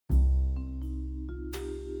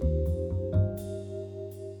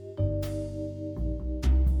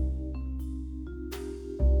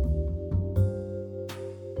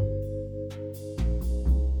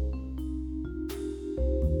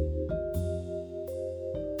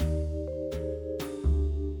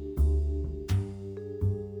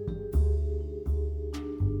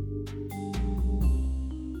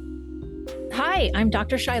Hi, I'm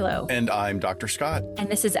Dr. Shiloh. And I'm Dr. Scott. And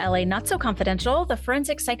this is LA Not So Confidential, the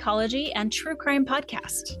forensic psychology and true crime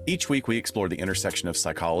podcast. Each week, we explore the intersection of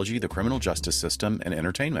psychology, the criminal justice system, and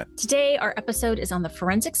entertainment. Today, our episode is on the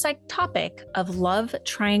forensic psych topic of love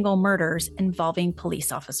triangle murders involving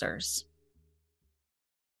police officers.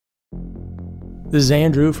 This is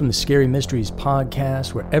Andrew from the Scary Mysteries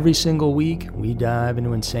podcast, where every single week we dive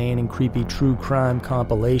into insane and creepy true crime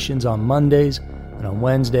compilations on Mondays, and on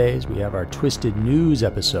Wednesdays we have our Twisted News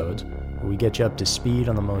episodes, where we get you up to speed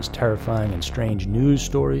on the most terrifying and strange news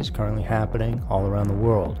stories currently happening all around the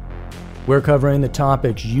world. We're covering the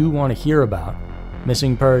topics you want to hear about: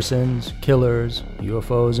 missing persons, killers,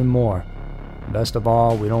 UFOs, and more. And best of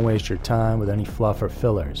all, we don't waste your time with any fluff or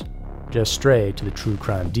fillers, just straight to the true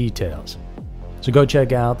crime details. So go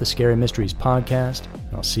check out the Scary Mysteries podcast,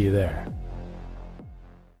 and I'll see you there.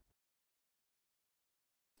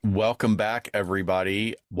 Welcome back,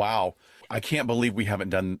 everybody. Wow. I can't believe we haven't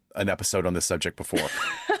done an episode on this subject before.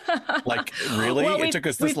 Like, really? Well, it took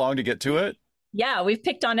us this long to get to it? Yeah, we've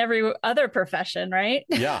picked on every other profession, right?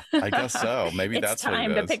 Yeah, I guess so. Maybe that's what it is.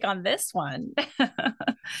 It's time to pick on this one.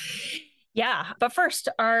 Yeah, but first,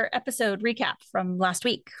 our episode recap from last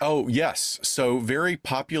week. Oh, yes. So very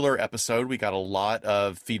popular episode. We got a lot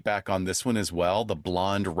of feedback on this one as well. The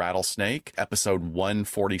Blonde Rattlesnake, episode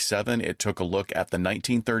 147. It took a look at the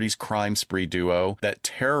 1930s crime spree duo that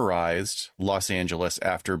terrorized Los Angeles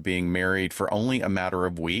after being married for only a matter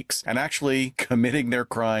of weeks and actually committing their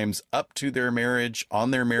crimes up to their marriage,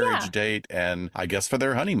 on their marriage date, and I guess for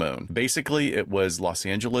their honeymoon. Basically, it was Los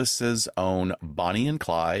Angeles's own Bonnie and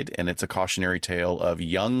Clyde, and it's a cautionary tale of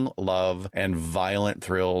young love and violent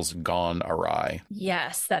thrills gone awry.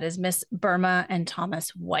 Yes, that is Miss Burma and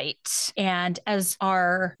Thomas White. And as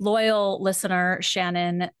our loyal listener,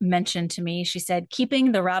 Shannon, mentioned to me, she said,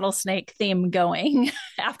 keeping the rattlesnake theme going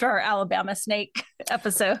after our Alabama snake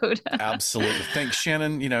episode. Absolutely. Thanks,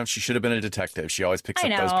 Shannon. You know, she should have been a detective. She always picks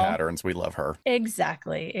up those patterns. We love her.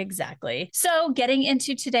 Exactly. So getting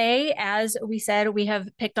into today, as we said, we have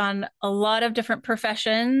picked on a lot of different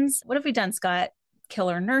professions. What have we done, Scott?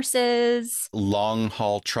 Killer nurses, long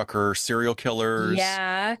haul trucker serial killers,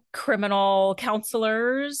 criminal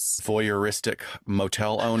counselors, voyeuristic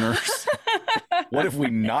motel owners. What have we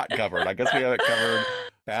not covered? I guess we haven't covered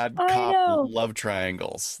bad cop love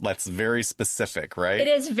triangles. That's very specific, right? It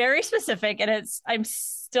is very specific, and I'm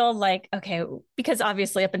still like, okay, because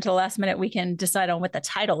obviously up until the last minute we can decide on what the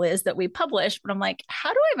title is that we publish, but I'm like,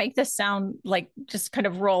 how do I make this sound like just kind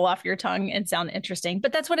of roll off your tongue and sound interesting?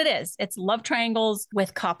 But that's what it is. It's love triangles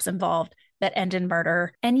with cops involved that end in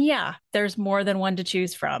murder. And yeah, there's more than one to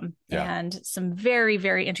choose from. Yeah. And some very,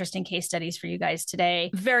 very interesting case studies for you guys today.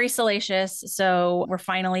 Very salacious. So we're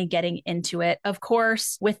finally getting into it. Of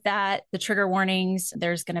course, with that, the trigger warnings,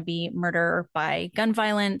 there's going to be murder by gun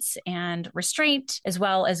violence and restraint, as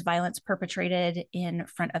well as violence perpetrated in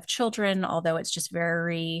front of children, although it's just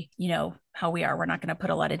very, how we are. We're not going to put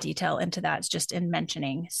a lot of detail into that. It's just in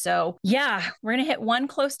mentioning. So yeah, we're going to hit one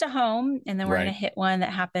close to home, and then we're going to hit one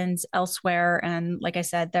that happens elsewhere. And like I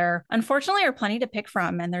said, there unfortunately are plenty to pick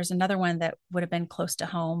from. And there's another one that would have been close to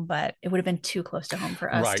home, but it would have been too close to home for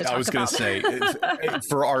us to talk about. I was going to say,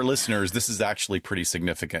 for our listeners, this is actually pretty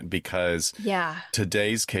significant because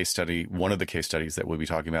today's case study, one of the case studies that we'll be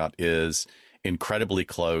talking about, is incredibly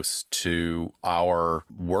close to our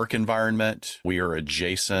work environment. We are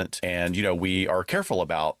adjacent, and we are careful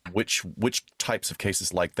about which types of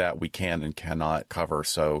cases like that we can and cannot cover.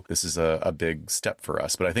 So this is a big step for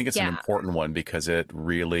us, but I think it's an important one because it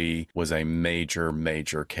really was a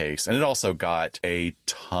major case, and it also got a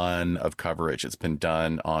ton of coverage. It's been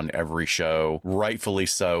done on every show, rightfully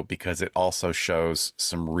so, because it also shows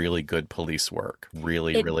some really good police work,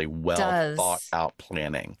 really well thought out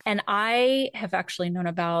planning. And I have actually known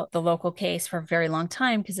about the local case for a very long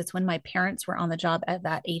time because it's when my parents were on the job at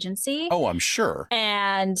that agency. Oh, I'm sure.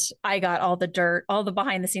 And I got all the dirt, all the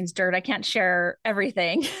behind the scenes dirt. I can't share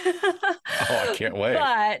everything. Oh, I can't wait.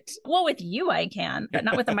 But, well, with you, I can, but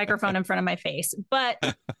not with a microphone in front of my face.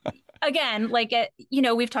 But again,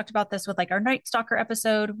 we've talked about this with our Night Stalker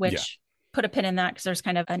episode, which put a pin in that because there's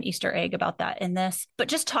kind of an Easter egg about that in this. But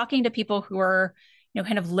just talking to people who are,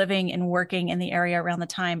 kind of living and working in the area around the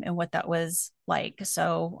time and what that was like.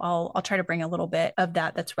 So I'll try to bring a little bit of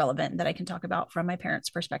that's relevant that I can talk about from my parents'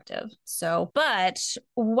 perspective. So, but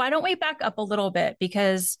why don't we back up a little bit,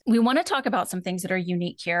 because we want to talk about some things that are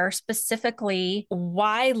unique here, specifically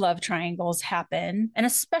why love triangles happen, and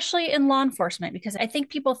especially in law enforcement, because I think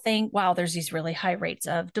people think, wow, there's these really high rates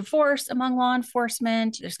of divorce among law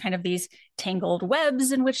enforcement. There's kind of these tangled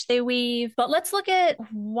webs in which they weave, but let's look at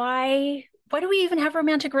why why do we even have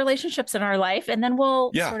romantic relationships in our life? And then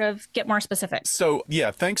we'll sort of get more specific. So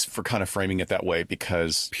yeah, thanks for kind of framing it that way,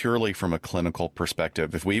 because purely from a clinical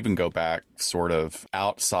perspective, if we even go back sort of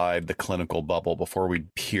outside the clinical bubble before we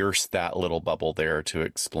pierce that little bubble there to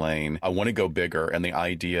explain, I want to go bigger, and the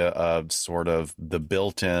idea of sort of the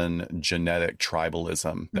built-in genetic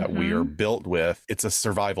tribalism that we are built with. It's a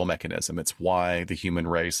survival mechanism. It's why the human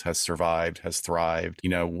race has survived, has thrived. You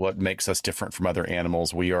know, what makes us different from other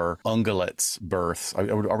animals? We are ungulates births.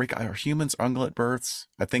 Are humans ungulate births?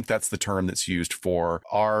 I think that's the term that's used for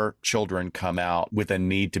our children come out with a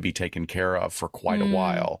need to be taken care of for quite a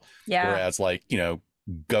while. Yeah. Whereas like, you know,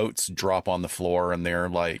 goats drop on the floor and they're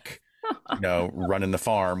like, you know, running the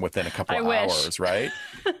farm within a couple of hours, right?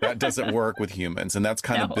 That doesn't work with humans. And that's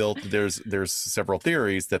kind of built. There's several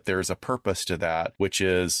theories that there's a purpose to that, which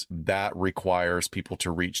is that requires people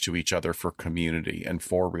to reach to each other for community and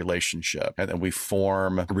for relationship. And then we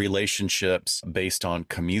form relationships based on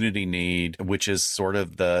community need, which is sort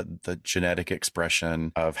of the genetic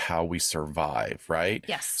expression of how we survive, right?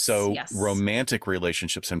 Yes. So romantic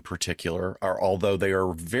relationships in particular are, although they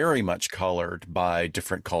are very much colored by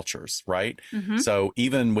different cultures, right? So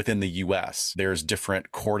even within the US, there's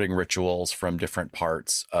different courting rituals from different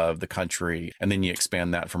parts of the country. And then you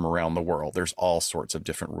expand that from around the world. There's all sorts of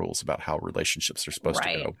different rules about how relationships are supposed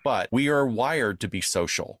to go. But we are wired to be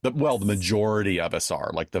social. The majority of us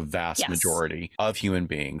are, like the vast majority of human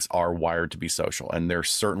beings are wired to be social. And there's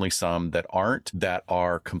certainly some that aren't, that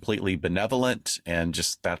are completely benevolent and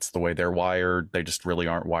just that's the way they're wired. They just really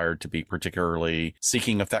aren't wired to be particularly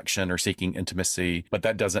seeking affection or seeking intimacy. But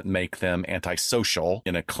that doesn't make them antisocial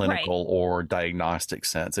in a clinical or diagnostic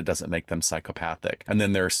sense. It doesn't make them psychopathic. And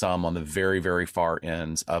then there are some on the very, very far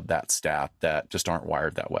ends of that staff that just aren't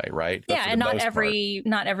wired that way, right? Yeah, and not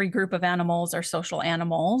every group of animals are social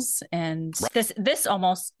animals. And this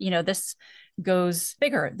almost, you know, this goes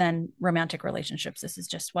bigger than romantic relationships. This is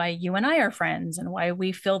just why you and I are friends and why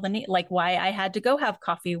we feel the need, like why I had to go have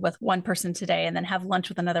coffee with one person today and then have lunch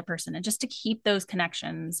with another person, and just to keep those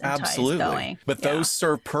connections and ties going. But those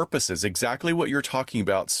serve purposes. Exactly what you're talking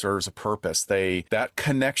about serves a purpose. That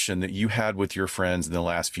connection that you had with your friends in the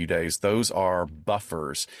last few days, those are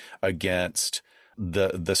buffers against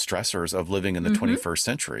the stressors of living in the 21st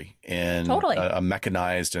century in a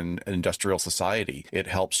mechanized and industrial society. It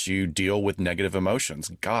helps you deal with negative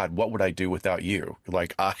emotions. God, what would I do without you?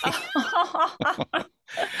 Like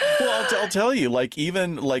Well, I'll tell you, like,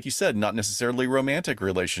 even like you said, not necessarily romantic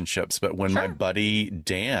relationships, but when my buddy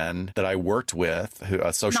Dan that I worked with,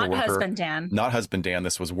 a social worker, not husband Dan,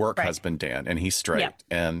 this was work husband Dan, and he's straight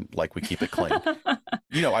and like we keep it clean.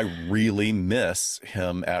 You know, I really miss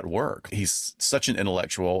him at work. He's such an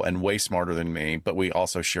intellectual and way smarter than me, but we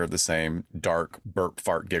also share the same dark burp,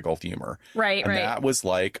 fart, giggle humor. Right. That was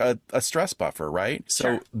like a stress buffer, right?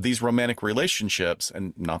 So these romantic relationships,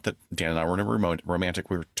 and not that Dan and I were never romantic,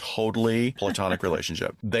 we were totally platonic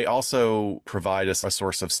relationship. They also provide us a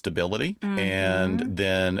source of stability, and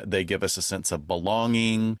then they give us a sense of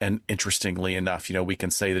belonging. And interestingly enough, you know, we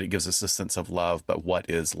can say that it gives us a sense of love, but what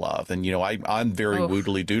is love? And, you know, I'm very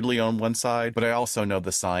woodly doodly on one side, but I also know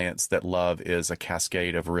the science that love is a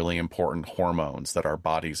cascade of really important hormones that our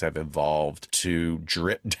bodies have evolved to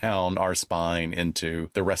drip down our spine into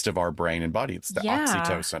the rest of our brain and body. It's the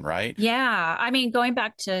oxytocin, right? Yeah. I mean, going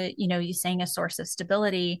back to, you know, you saying a source of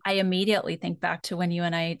stability, I immediately think back to when you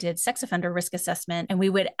and I did sex offender risk assessment, and we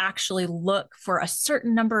would actually look for a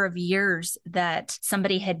certain number of years that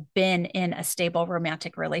somebody had been in a stable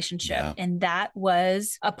romantic relationship. Yeah. And that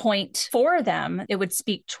was a point for them. It would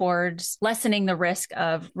speak towards lessening the risk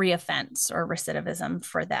of reoffense or recidivism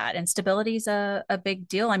for that. And stability is a big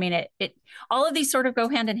deal. I mean, it all of these sort of go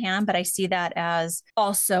hand in hand, but I see that as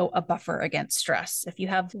also a buffer against stress. If you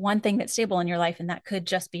have one thing that's stable in your life, and that could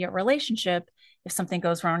just be a relationship, if something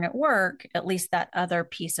goes wrong at work, at least that other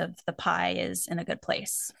piece of the pie is in a good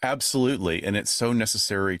place. Absolutely. And it's so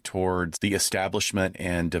necessary towards the establishment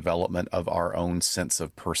and development of our own sense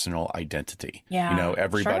of personal identity. Yeah. You know,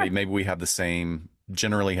 everybody, maybe we have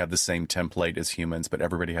generally have the same template as humans, but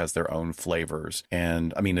everybody has their own flavors.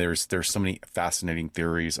 And I mean, there's so many fascinating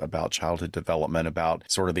theories about childhood development, about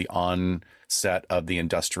sort of the onset of the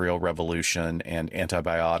Industrial Revolution and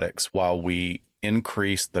antibiotics. While we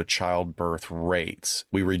increase the childbirth rates,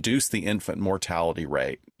 we reduce the infant mortality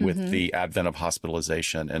rate with the advent of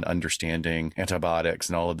hospitalization and understanding antibiotics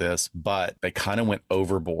and all of this, but they kind of went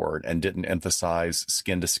overboard and didn't emphasize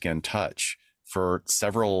skin-to-skin touch for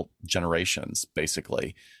several generations,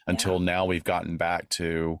 basically, until now we've gotten back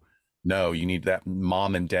to No, you need that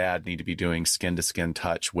mom and dad need to be doing skin to skin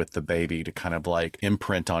touch with the baby to kind of like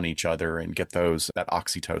imprint on each other and get that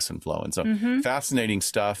oxytocin flowing. So fascinating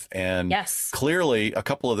stuff. And clearly a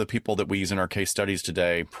couple of the people that we use in our case studies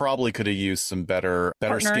today probably could have used some better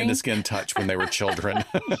skin to skin touch when they were children,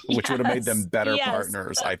 which would have made them better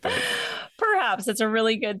partners, I think. Perhaps it's a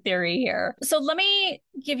really good theory here. So let me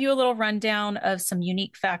give you a little rundown of some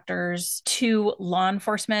unique factors to law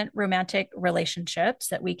enforcement romantic relationships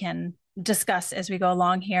that we can discuss as we go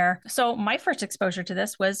along here. So my first exposure to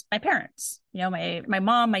this was my parents, my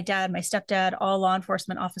mom, my dad, my stepdad, all law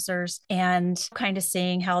enforcement officers, and kind of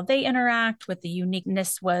seeing how they interact, what the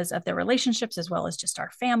uniqueness was of their relationships, as well as just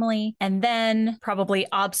our family. And then probably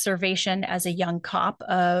observation as a young cop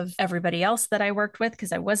of everybody else that I worked with,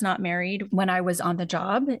 because I was not married when I was on the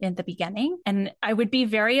job in the beginning. And I would be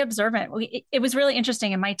very observant. It was really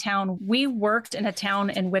interesting in my town. We worked in a town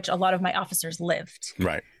in which a lot of my officers lived.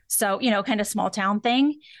 Right. So, kind of small town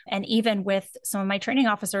thing. And even with some of my training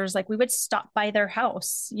officers, like we would stop by their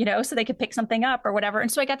house, so they could pick something up or whatever.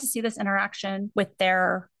 And so I got to see this interaction with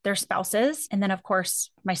their spouses. And then of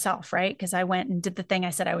course myself, right? Because I went and did the thing I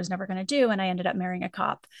said I was never going to do. And I ended up marrying a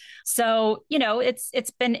cop. So,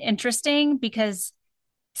 it's been interesting because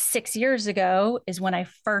 6 years ago is when I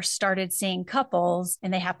first started seeing couples,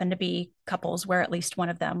 and they happened to be couples where at least one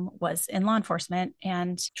of them was in law enforcement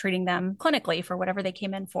and treating them clinically for whatever they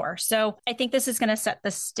came in for. So I think this is going to set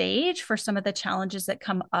the stage for some of the challenges that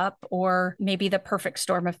come up, or maybe the perfect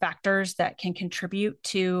storm of factors that can contribute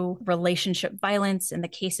to relationship violence in the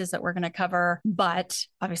cases that we're going to cover. But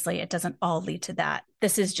obviously it doesn't all lead to that.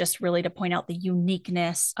 This is just really to point out the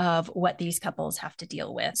uniqueness of what these couples have to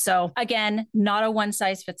deal with. So again, not a one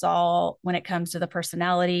size fits all when it comes to the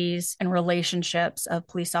personalities and relationships of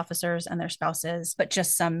police officers and their spouses, but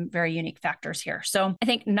just some very unique factors here. So I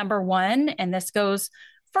think number one, and this goes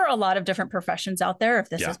for a lot of different professions out there, if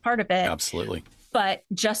this is part of it. Absolutely. But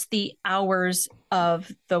just the hours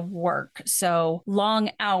of the work. So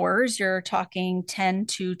long hours, you're talking 10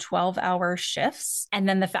 to 12-hour shifts. And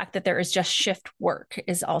then the fact that there is just shift work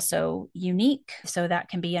is also unique. So that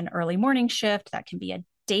can be an early morning shift, that can be a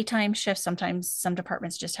daytime shift. Sometimes some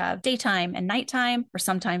departments just have daytime and nighttime, or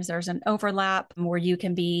sometimes there's an overlap where you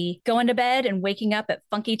can be going to bed and waking up at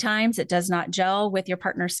funky times. It does not gel with your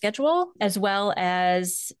partner's schedule, as well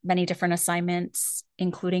as many different assignments,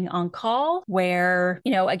 including on call, where,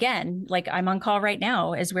 again, like I'm on call right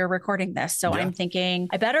now as we're recording this. So I'm thinking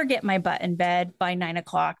I better get my butt in bed by 9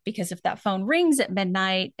 o'clock, because if that phone rings at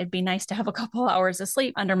midnight, it'd be nice to have a couple hours of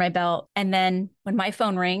sleep under my belt. And then when my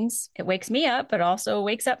phone rings, it wakes me up, but also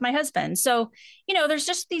wakes up my husband. So, there's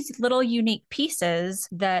just these little unique pieces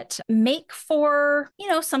that make for,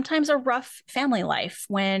 sometimes a rough family life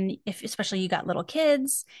if especially you got little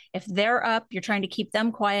kids, if they're up, you're trying to keep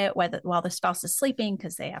them quiet while the spouse is sleeping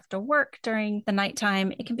because they have to work during the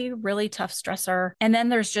nighttime. It can be a really tough stressor. And then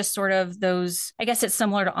there's just sort of those, I guess it's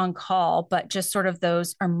similar to on call, but just sort of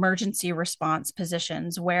those emergency response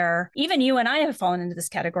positions where even you and I have fallen into this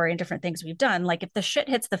category in different things we've done. Like if the shit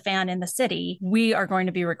hits the fan in the city, we are going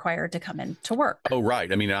to be required to come in to work. Oh,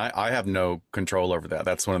 right. I mean, I have no control over that.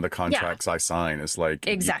 That's one of the contracts I sign is like,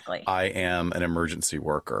 exactly. I am an emergency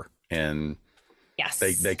worker, and yes,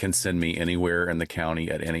 they can send me anywhere in the county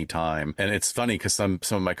at any time. And it's funny because some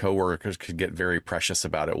of my coworkers could get very precious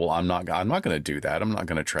about it. Well, I'm not going to do that. I'm not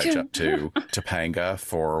going to trudge up to Topanga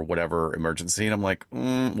for whatever emergency. And I'm like,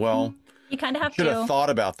 well, you kind of have should have thought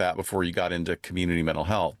about that before you got into community mental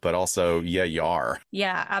health, but also, you are.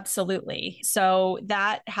 Yeah, absolutely. So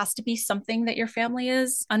that has to be something that your family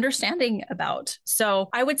is understanding about. So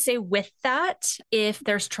I would say with that, if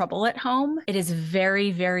there's trouble at home, it is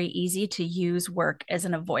very, very easy to use work as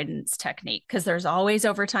an avoidance technique, because there's always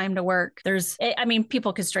overtime to work.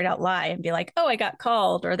 People could straight out lie and be like, oh, I got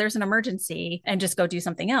called, or there's an emergency, and just go do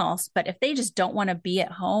something else. But if they just don't want to be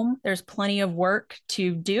at home, there's plenty of work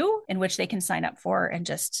to do in which they can sign up for and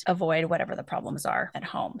just avoid whatever the problems are at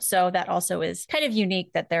home. So that also is kind of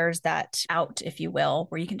unique that there's that out, if you will,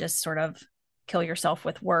 where you can just sort of kill yourself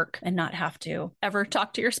with work and not have to ever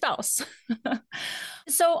talk to your spouse.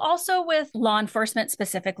 So also with law enforcement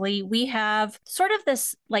specifically, we have sort of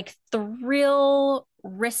this like thrill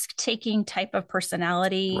risk-taking type of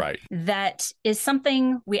personality that is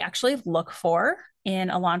something we actually look for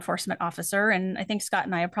in a law enforcement officer. And I think Scott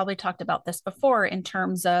and I have probably talked about this before in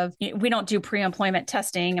terms of, we don't do pre-employment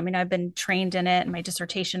testing. I mean, I've been trained in it and my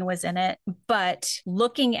dissertation was in it, but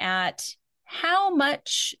looking at how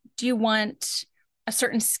much do you want a a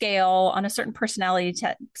certain scale on a certain personality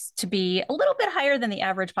test to be a little bit higher than the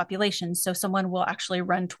average population. So someone will actually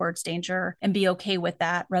run towards danger and be okay with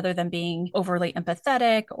that rather than being overly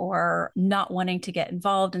empathetic or not wanting to get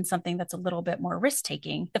involved in something that's a little bit more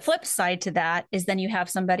risk-taking. The flip side to that is then you have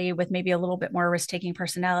somebody with maybe a little bit more risk-taking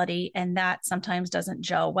personality, and that sometimes doesn't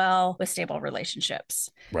gel well with stable relationships.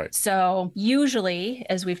 Right. So usually,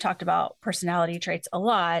 as we've talked about personality traits a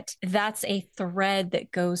lot, that's a thread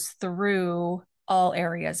that goes through all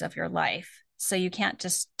areas of your life. So you can't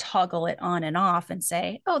just toggle it on and off and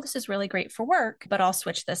say, oh, this is really great for work, but I'll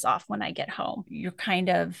switch this off when I get home. You're kind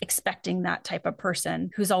of expecting that type of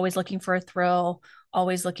person who's always looking for a thrill,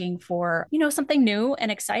 always looking for, something new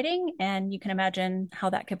and exciting. And you can imagine how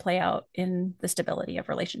that could play out in the stability of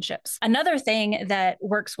relationships. Another thing that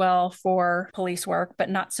works well for police work, but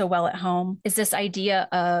not so well at home, is this idea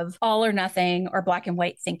of all or nothing or black and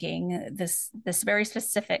white thinking, this very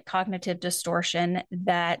specific cognitive distortion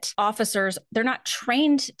that officers, they're not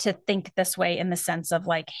trained to think this way in the sense of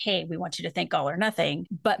like, hey, we want you to think all or nothing,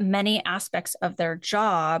 but many aspects of their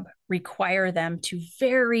job require them to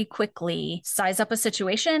very quickly size up a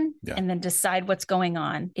situation and then decide what's going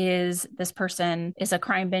on. Is a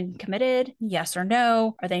crime been committed? Yes or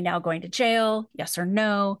no? Are they now going to jail? Yes or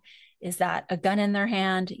no? Is that a gun in their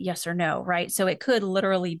hand? Yes or no, right? So it could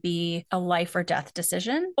literally be a life or death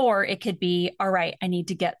decision, or it could be, all right, I need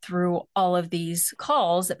to get through all of these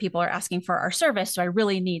calls that people are asking for our service. So I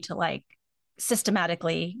really need to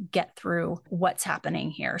systematically get through what's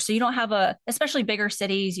happening here. So you don't have especially bigger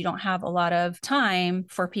cities, you don't have a lot of time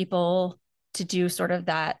for people to do sort of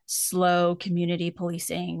that slow community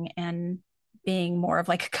policing and being more of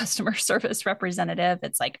like a customer service representative.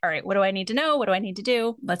 It's like, all right, what do I need to know? What do I need to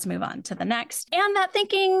do? Let's move on to the next. And that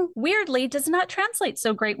thinking weirdly does not translate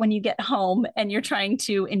so great when you get home and you're trying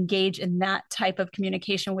to engage in that type of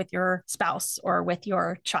communication with your spouse or with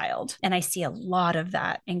your child. And I see a lot of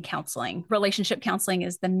that in counseling. Relationship counseling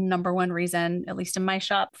is the number one reason, at least in my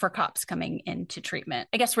shop, for cops coming into treatment.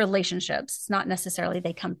 I guess relationships, it's not necessarily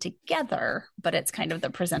they come together, but it's kind of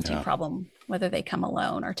the presenting problem, whether they come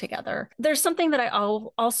alone or together. There's something that I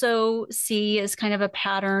also see as kind of a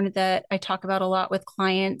pattern that I talk about a lot with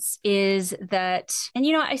clients is that, and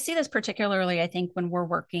I see this particularly, I think, when we're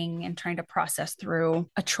working and trying to process through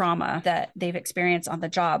a trauma that they've experienced on the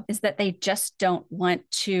job, is that they just don't want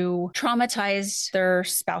to traumatize their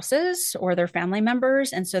spouses or their family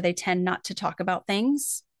members. And so they tend not to talk about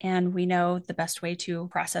things. And we know the best way to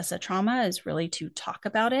process a trauma is really to talk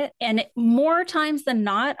about it. And more times than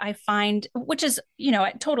not, I find, which is,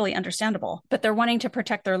 totally understandable, but they're wanting to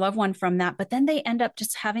protect their loved one from that. But then they end up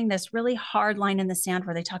just having this really hard line in the sand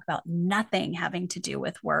where they talk about nothing having to do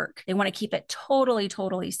with work. They want to keep it totally,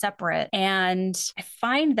 totally separate. And I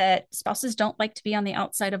find that spouses don't like to be on the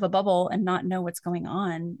outside of a bubble and not know what's going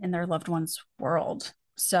on in their loved one's world.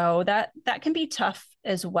 So that can be tough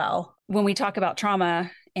as well. When we talk about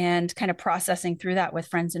trauma and kind of processing through that with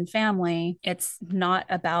friends and family, it's not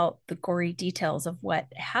about the gory details of what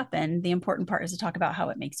happened. The important part is to talk about how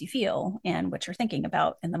it makes you feel and what you're thinking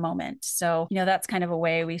about in the moment. So, that's kind of a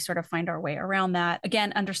way we sort of find our way around that.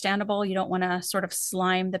 Again, understandable. You don't want to sort of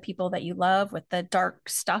slime the people that you love with the dark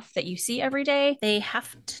stuff that you see every day. They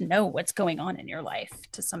have to know what's going on in your life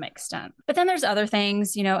to some extent. But then there's other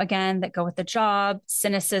things, again, that go with the job: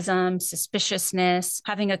 cynicism, suspiciousness,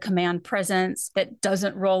 having a command presence that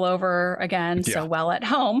doesn't roll over again so well at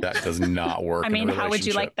home. That does not work. I mean, how would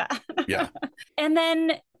you like that? Yeah. And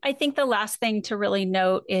then I think the last thing to really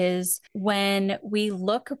note is when we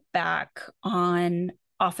look back on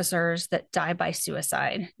officers that die by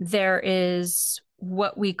suicide, there is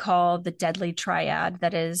what we call the deadly triad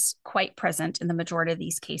that is quite present in the majority of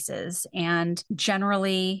these cases. And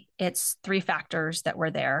generally, it's three factors that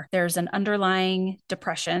were there. There's an underlying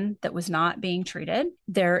depression that was not being treated.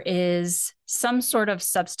 There is some sort of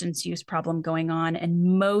substance use problem going on,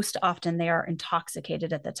 and most often they are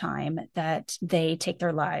intoxicated at the time that they take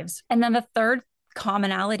their lives. And then the third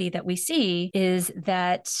commonality that we see is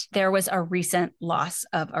that there was a recent loss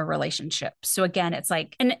of a relationship. So again, it's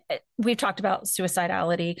like, and we've talked about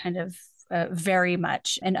suicidality kind of very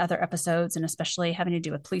much in other episodes, and especially having to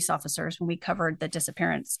do with police officers when we covered the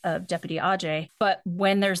disappearance of Deputy Ajay. But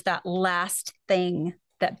when there's that last thing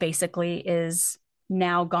that basically is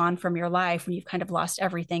now gone from your life, when you've kind of lost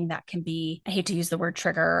everything, that can be, I hate to use the word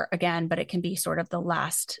trigger again, but it can be sort of the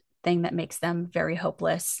last thing that makes them very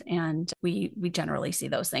hopeless. And we generally see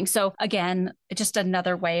those things. So again, just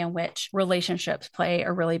another way in which relationships play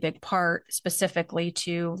a really big part, specifically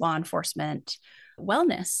to law enforcement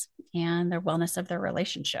wellness and their wellness of their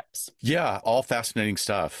relationships. Yeah, all fascinating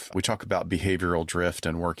stuff. We talk about behavioral drift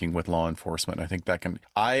and working with law enforcement. I think that can,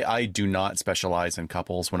 I do not specialize in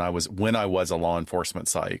couples. When I was a law enforcement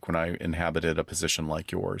psych, when I inhabited a position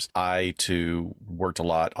like yours, I too worked a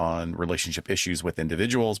lot on relationship issues with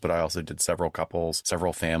individuals, but I also did several couples,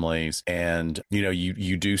 several families. And,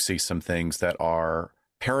 you do see some things that are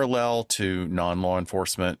parallel to non-law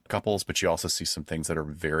enforcement couples, but you also see some things that are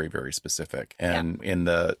very, very specific. And in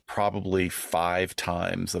the probably 5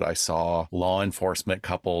 times that I saw law enforcement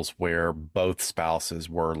couples where both spouses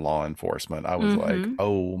were law enforcement, I was like,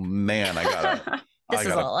 oh man, I gotta This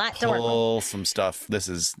is a lot to work with. Pull some stuff. This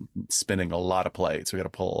is spinning a lot of plates. We got to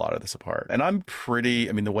pull a lot of this apart. And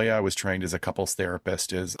the way I was trained as a couples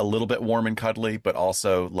therapist is a little bit warm and cuddly, but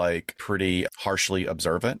also like pretty harshly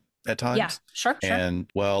observant at times. Yeah, sure. And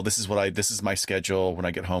this is my schedule when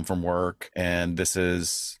I get home from work, and this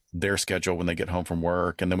is their schedule when they get home from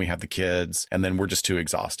work, and then we have the kids, and then we're just too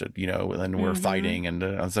exhausted, and then we're fighting. And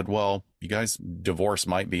I said, well, you guys, divorce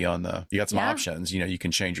might be you got some options. You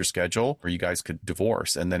can change your schedule, or you guys could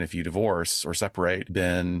divorce. And then if you divorce or separate,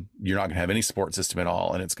 then you're not going to have any support system at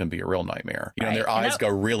all. And it's going to be a real nightmare. And their eyes go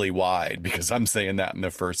really wide because I'm saying that in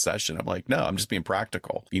the first session. I'm like, no, I'm just being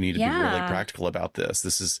practical. You need to be really practical about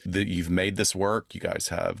this. You've made this work. You guys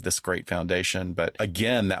have this great foundation. But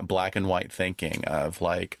again, that black and white thinking of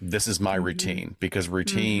like, this is my routine, because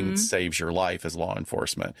routine saves your life as law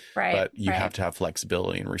enforcement. Right. But you have to have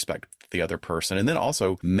flexibility and respect the other person, and then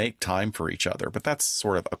also make time for each other. But that's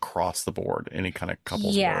sort of across the board, any kind of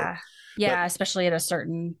couples work. Yeah, especially at a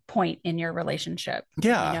certain point in your relationship.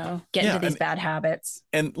 Yeah. Get into these bad habits.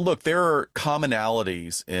 And look, there are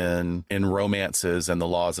commonalities in romances and the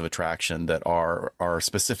laws of attraction that are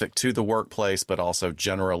specific to the workplace, but also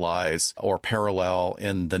generalize or parallel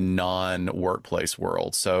in the non-workplace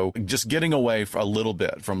world. So just getting away a little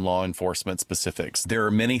bit from law enforcement specifics, there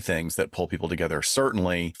are many things that pull people together.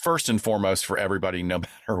 Certainly, first and foremost, for everybody, no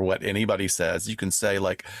matter what anybody says, you can say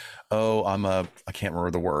like, oh, I can't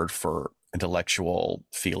remember the word for intellectual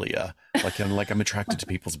philia. I'm attracted to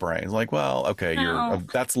people's brains. Like, well, okay,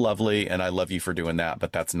 that's lovely, and I love you for doing that,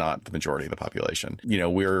 but that's not the majority of the population.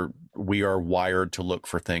 We are wired to look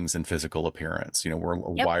for things in physical appearance. We're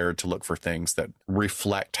wired to look for things that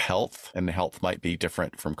reflect health, and health might be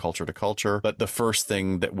different from culture to culture. But the first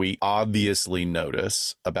thing that we obviously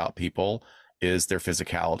notice about people is their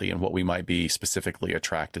physicality and what we might be specifically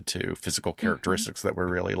attracted to, physical characteristics that we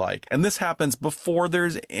really like. And this happens before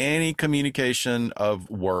there's any communication of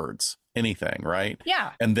words, anything, right?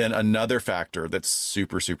 Yeah. And then another factor that's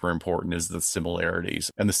super, super important is the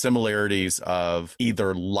similarities, and the similarities of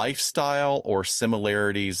either lifestyle or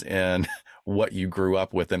similarities in what you grew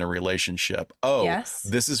up with in a relationship. Oh, yes.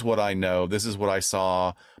 This is what I know. This is what I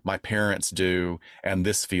saw my parents do, and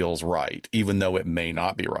this feels right, even though it may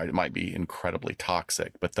not be right. It might be incredibly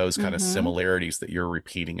toxic, but those kind of similarities that you're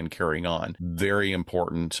repeating and carrying on, very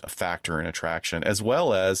important factor in attraction, as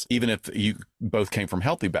well as even if you both came from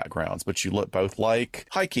healthy backgrounds, but you both like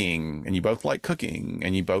hiking, and you both like cooking,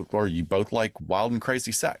 and you both like wild and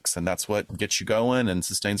crazy sex, and that's what gets you going and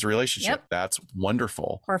sustains a relationship. Yep. That's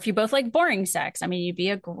wonderful. Or if you both like boring sex, you'd be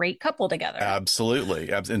a great couple together. Absolutely.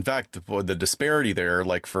 In fact, the disparity there,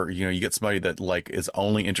 like you get somebody that like is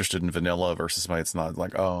only interested in vanilla versus somebody that's not,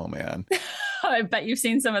 like, oh man. I bet you've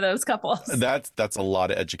seen some of those couples. That's a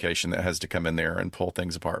lot of education that has to come in there and pull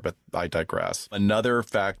things apart, but I digress. Another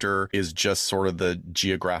factor is just sort of the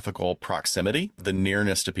geographical proximity, the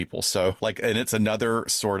nearness to people. So and it's another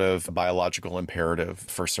sort of biological imperative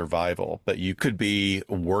for survival, but you could be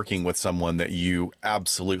working with someone that you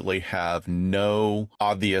absolutely have no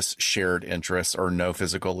obvious shared interests or no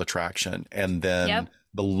physical attraction. And then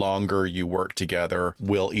the longer you work together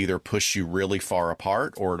will either push you really far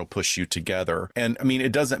apart or it'll push you together. And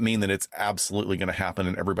it doesn't mean that it's absolutely going to happen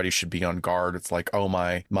and everybody should be on guard. It's like, oh,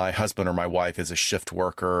 my husband or my wife is a shift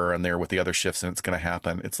worker and they're with the other shifts and it's going to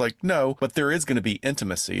happen. It's like, no, but there is going to be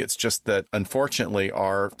intimacy. It's just that unfortunately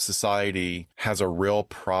our society has a real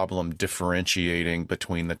problem differentiating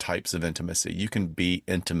between the types of intimacy. You can be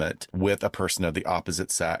intimate with a person of the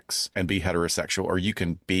opposite sex and be heterosexual, or you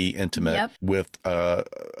can be intimate with a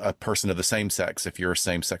person of the same sex if you're a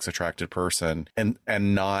same-sex attracted person, and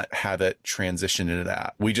not have it transition into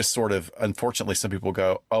that. We just sort of, unfortunately, some people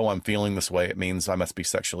go, oh, I'm feeling this way, it means I must be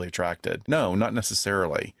sexually attracted. No, not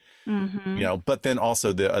necessarily. But then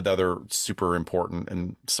also the other super important,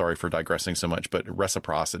 and sorry for digressing so much, but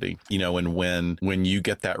reciprocity, and when you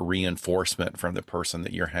get that reinforcement from the person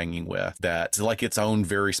that you're hanging with, that's like its own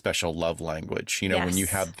very special love language. When you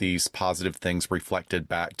have these positive things reflected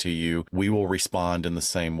back to you, we will respond in the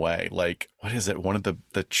same way. Like, what is it? One of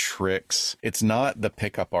the tricks, it's not the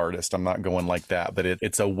pickup artist. I'm not going like that, but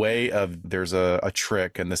it's a way of, there's a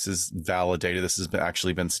trick, and this is validated. This has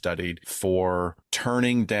actually been studied for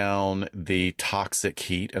turning down the toxic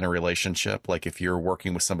heat in a relationship. Like if you're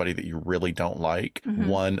working with somebody that you really don't like,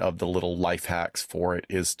 one of the little life hacks for it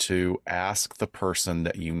is to ask the person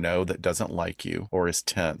that that doesn't like you or is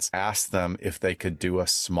tense, ask them if they could do a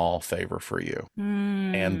small favor for you.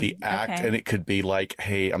 And the act, and it could be like,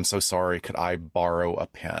 hey, I'm so sorry. Could I borrow a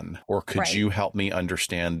pen? Or could you help me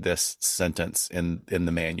understand this sentence in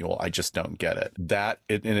the manual? I just don't get it. That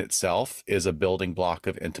in itself is a building block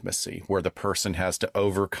of intimacy, where the person has to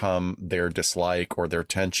overcome their dislike or their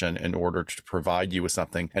tension in order to provide you with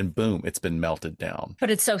something. And boom, it's been melted down.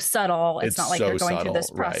 But it's so subtle. It's not like you're going through this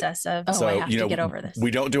process of, I have to get over this.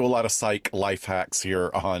 We don't do a lot of psych life hacks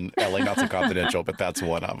here on LA Not So Confidential, but that's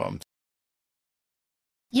one of them.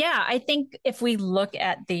 Yeah, I think if we look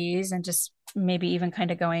at these and just maybe even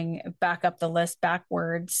kind of going back up the list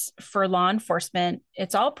backwards for law enforcement,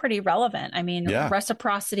 it's all pretty relevant. I mean,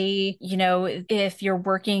 reciprocity, if you're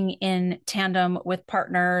working in tandem with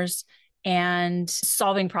partners and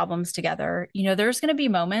solving problems together, there's going to be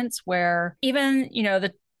moments where even,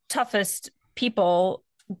 the toughest people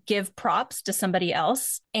give props to somebody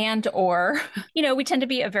else, and or we tend to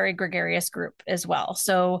be a very gregarious group as well,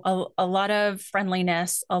 so a lot of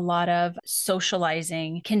friendliness, a lot of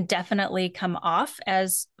socializing can definitely come off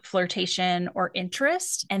as flirtation or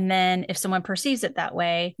interest. And then if someone perceives it that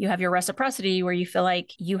way, you have your reciprocity where you feel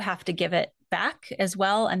like you have to give it back as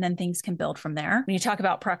well, and then things can build from there. When you talk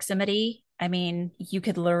about proximity, I mean, you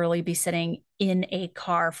could literally be sitting in a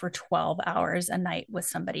car for 12 hours a night with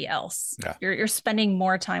somebody else. Yeah. You're spending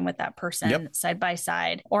more time with that person side by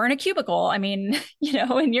side, or in a cubicle. I mean,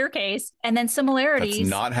 in your case. And then similarities. That's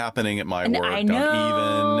not happening at my work. I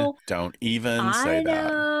know. Don't even say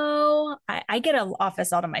that. I get an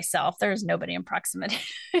office all to myself. There's nobody in proximity.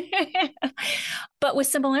 But with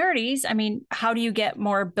similarities, I mean, how do you get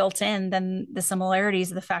more built in than the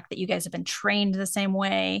similarities of the fact that you guys have been trained the same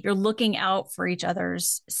way? You're looking out for each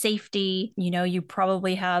other's safety. You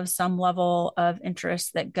probably have some level of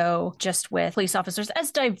interest that go just with police officers,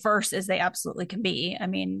 as diverse as they absolutely can be. I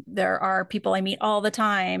mean, there are people I meet all the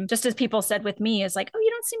time, just as people said with me, is like, oh,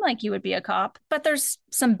 you don't seem like you would be a cop. But there's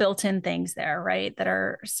some built-in things there, right, that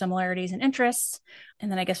are similarities and interests.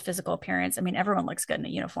 And then I guess physical appearance. I mean, everyone looks good in a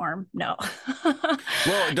uniform. No.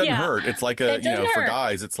 Well, it doesn't hurt. It's like for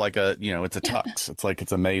guys, it's like it's a tux. It's like,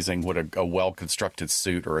 it's amazing what a well-constructed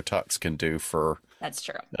suit or a tux can do for. That's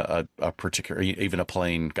true. A particular, even a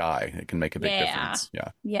plain guy, it can make a big difference.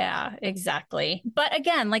 Yeah, exactly. But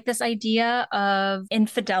again, like this idea of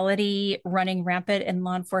infidelity running rampant in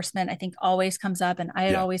law enforcement, I think always comes up. And I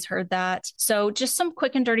had always heard that. So just some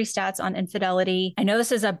quick and dirty stats on infidelity. I know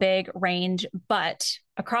this is a big range, but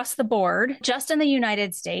across the board, just in the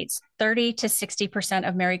United States, 30 to 60%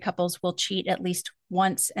 of married couples will cheat at least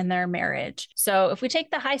once in their marriage. So if we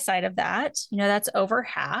take the high side of that, that's over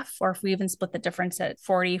half, or if we even split the difference at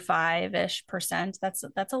 45-ish%,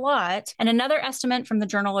 that's a lot. And another estimate from the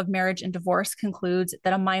Journal of Marriage and Divorce concludes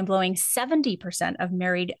that a mind-blowing 70% of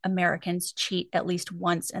married Americans cheat at least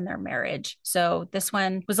once in their marriage. So this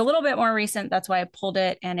one was a little bit more recent. That's why I pulled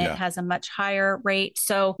it, and it has a much higher rate.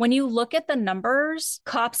 So when you look at the numbers,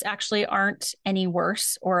 cops actually aren't any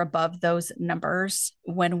worse or above those numbers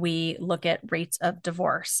when we look at rates of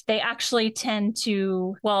divorce. They actually tend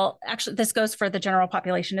to, this goes for the general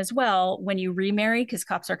population as well. When you remarry, because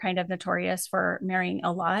cops are kind of notorious for marrying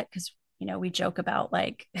a lot, because we joke about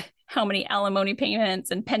like how many alimony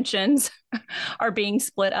payments and pensions are being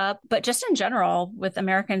split up. But just in general, with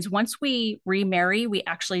Americans, once we remarry, we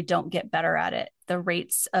actually don't get better at it. The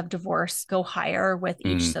rates of divorce go higher with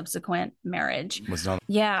each subsequent marriage.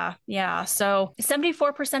 Yeah. So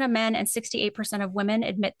 74% of men and 68% of women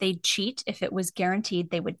admit they'd cheat if it was guaranteed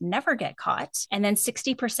they would never get caught. And then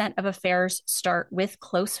 60% of affairs start with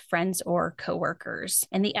close friends or coworkers.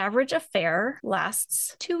 And the average affair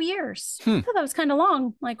lasts 2 years. I thought that was kind of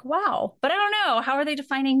long. Like, wow. But I don't know. How are they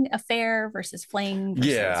defining affair versus fling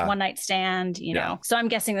versus one night stand? So I'm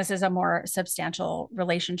guessing this is a more substantial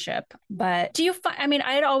relationship. But do you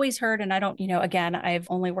I had always heard, and I don't, again, I've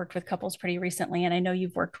only worked with couples pretty recently, and I know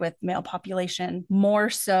you've worked with male population, more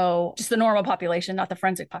so just the normal population, not the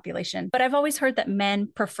forensic population. But I've always heard that men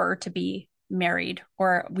prefer to be married,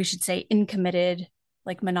 or we should say in committed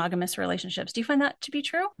like monogamous relationships. Do you find that to be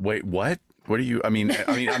true? Wait, what? What do you, I mean,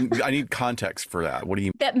 I need context for that. What do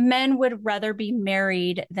you? That men would rather be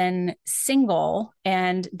married than single,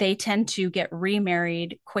 and they tend to get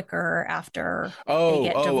remarried quicker after they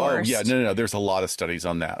get divorced. Yeah. No. There's a lot of studies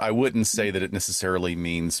on that. I wouldn't say that it necessarily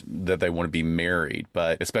means that they want to be married,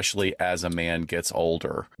 but especially as a man gets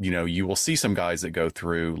older, you will see some guys that go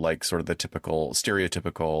through like sort of the typical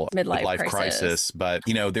stereotypical midlife crisis. But,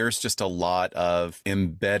 there's just a lot of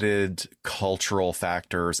embedded cultural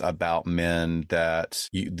factors about men that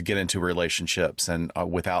you get into relationships and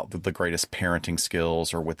without the greatest parenting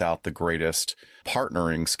skills or without the greatest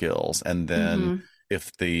partnering skills. And then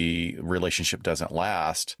if the relationship doesn't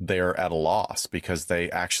last, they're at a loss because they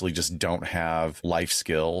actually just don't have life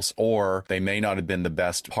skills, or they may not have been the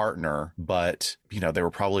best partner, but they were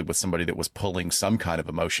probably with somebody that was pulling some kind of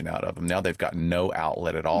emotion out of them. Now they've got no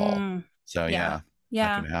outlet at all. So yeah.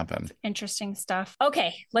 That can happen. Interesting stuff.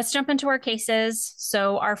 Okay, let's jump into our cases.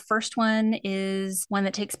 So our first one is one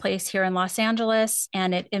that takes place here in Los Angeles,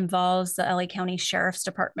 and it involves the LA County Sheriff's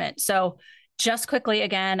Department. So just quickly,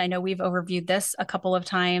 again, I know we've overviewed this a couple of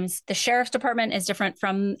times. The Sheriff's Department is different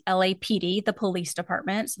from LAPD, the police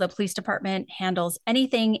department. So the police department handles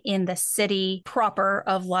anything in the city proper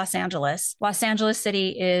of Los Angeles. Los Angeles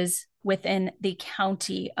City is within the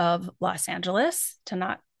county of Los Angeles, to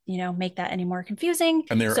not make that any more confusing.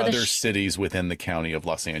 And there are other cities within the county of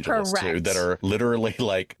Los Angeles too that are literally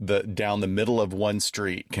like down the middle of one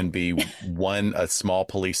street can be a small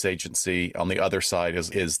police agency. On the other side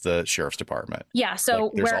is the sheriff's department. Yeah. So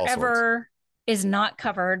wherever is not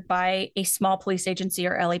covered by a small police agency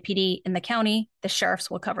or LAPD in the county, the sheriffs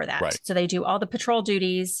will cover that. Right. So they do all the patrol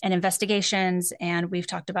duties and investigations. And we've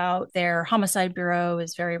talked about their homicide bureau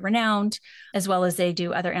is very renowned, as well as they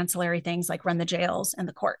do other ancillary things like run the jails and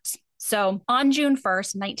the courts. So on June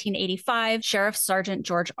 1st, 1985, Sheriff Sergeant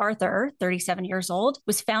George Arthur, 37 years old,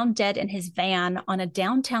 was found dead in his van on a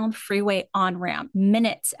downtown freeway on-ramp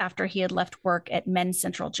minutes after he had left work at Men's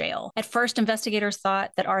Central Jail. At first, investigators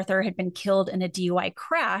thought that Arthur had been killed in a DUI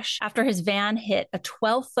crash after his van hit a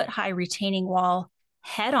 12-foot-high retaining wall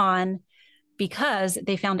head-on because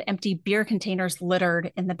they found empty beer containers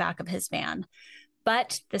littered in the back of his van.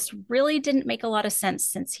 But this really didn't make a lot of sense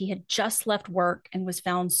since he had just left work and was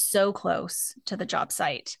found so close to the job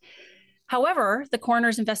site. However, the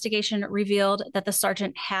coroner's investigation revealed that the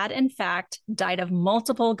sergeant had, in fact, died of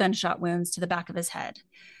multiple gunshot wounds to the back of his head.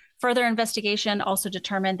 Further investigation also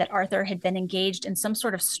determined that Arthur had been engaged in some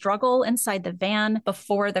sort of struggle inside the van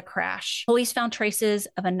before the crash. Police found traces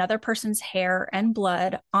of another person's hair and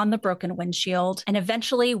blood on the broken windshield, and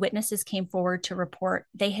eventually witnesses came forward to report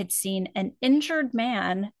they had seen an injured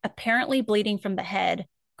man, apparently bleeding from the head,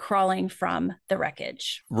 crawling from the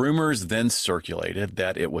wreckage. Rumors then circulated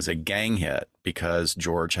that it was a gang hit because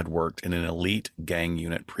George had worked in an elite gang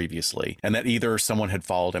unit previously, and that either someone had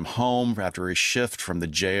followed him home after his shift from the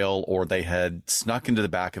jail, or they had snuck into the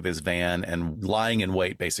back of his van and lying in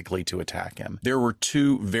wait basically to attack him. There were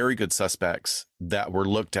two very good suspects that were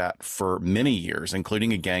looked at for many years,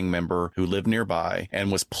 including a gang member who lived nearby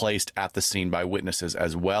and was placed at the scene by witnesses,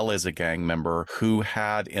 as well as a gang member who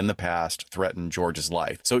had in the past threatened George's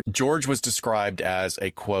life. So George was described as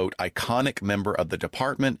a, quote, iconic member of the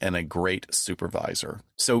department and a great supervisor.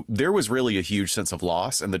 So there was really a huge sense of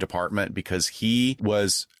loss in the department because he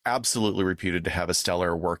was absolutely reputed to have a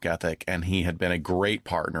stellar work ethic, and he had been a great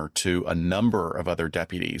partner to a number of other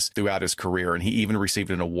deputies throughout his career. And he even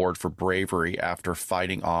received an award for bravery after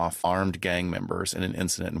fighting off armed gang members in an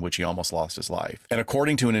incident in which he almost lost his life. And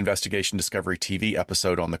according to an Investigation Discovery TV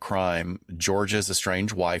episode on the crime, George's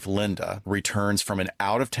estranged wife, Linda, returns from an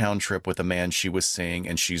out-of-town trip with a man she was seeing,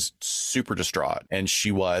 and she's super distraught. And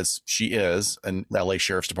she is an LA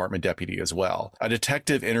Sheriff's Department deputy as well. A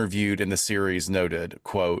detective interviewed in the series noted,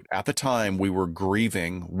 quote, at the time we were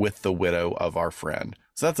grieving with the widow of our friend.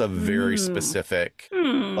 So that's a very specific,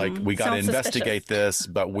 like, we got to investigate this,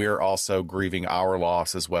 but we're also grieving our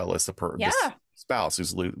loss as well as this spouse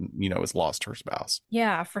who's, has lost her spouse.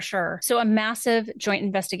 Yeah, for sure. So a massive joint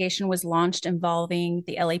investigation was launched involving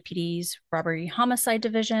the LAPD's Robbery Homicide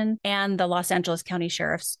Division and the Los Angeles County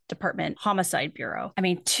Sheriff's Department Homicide Bureau. I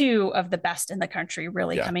mean, two of the best in the country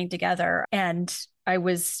really coming together. And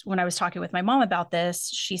when I was talking with my mom about this,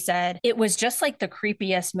 she said it was just like the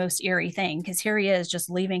creepiest, most eerie thing, because here he is just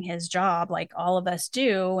leaving his job like all of us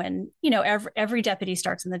do. And, every deputy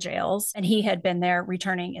starts in the jails, and he had been there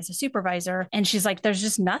returning as a supervisor. And she's like, there's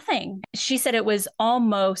just nothing. She said it was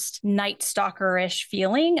almost Night Stalker-ish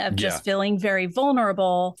feeling of just feeling very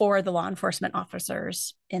vulnerable for the law enforcement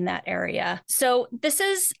officers in that area. So this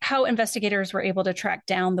is how investigators were able to track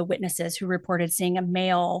down the witnesses who reported seeing a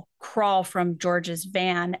male crawl from George's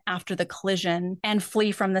van after the collision and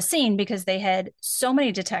flee from the scene, because they had so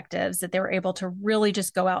many detectives that they were able to really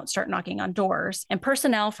just go out and start knocking on doors. And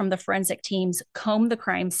personnel from the forensic teams combed the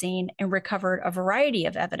crime scene and recovered a variety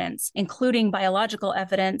of evidence, including biological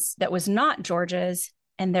evidence that was not George's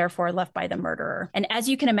and therefore left by the murderer. And as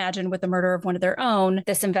you can imagine, with the murder of one of their own,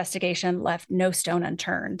 this investigation left no stone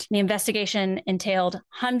unturned. The investigation entailed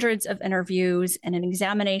hundreds of interviews and an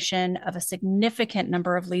examination of a significant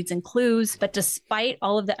number of leads and clues. But despite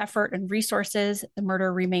all of the effort and resources, the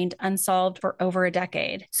murder remained unsolved for over a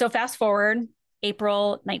decade. So fast forward,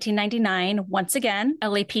 April 1999, once again,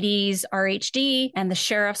 LAPD's RHD and the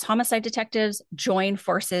sheriff's homicide detectives join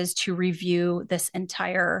forces to review this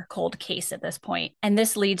entire cold case at this point. And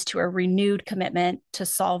this leads to a renewed commitment to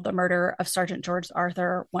solve the murder of Sergeant George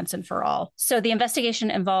Arthur once and for all. So the investigation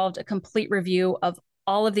involved a complete review of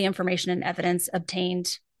all of the information and evidence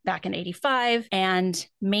obtained back in 85, and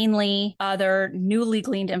mainly other newly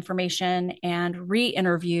gleaned information and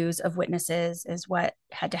re-interviews of witnesses is what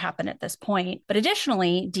had to happen at this point. But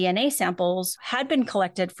additionally, DNA samples had been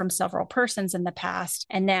collected from several persons in the past,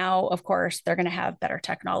 and now, of course, they're going to have better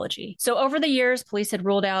technology. So over the years, police had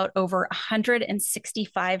ruled out over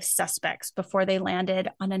 165 suspects before they landed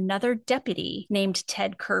on another deputy named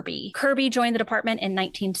Ted Kirby. Kirby joined the department in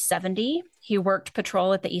 1970. He worked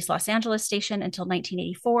patrol at the East Los Angeles station until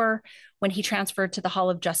 1984, when he transferred to the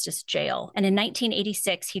Hall of Justice jail. And in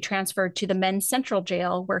 1986, he transferred to the Men's Central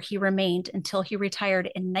Jail, where he remained until he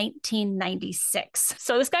retired in 1996.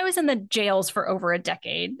 So this guy was in the jails for over a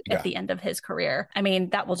decade at the end of his career. I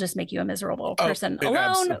mean, that will just make you a miserable person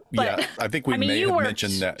alone. But I think we may have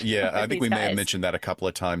mentioned that. Yeah, I think we may have mentioned that a couple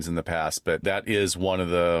of times in the past, but that is one of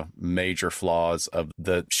the major flaws of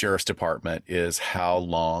the sheriff's department, is how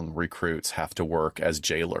long recruits have to work as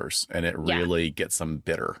jailers. And it really gets them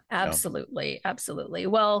bitter. Absolutely. Absolutely.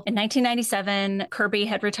 Well, in 1997, Kirby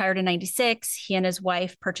had retired in 96. He and his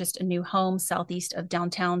wife purchased a new home southeast of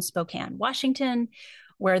downtown Spokane, Washington,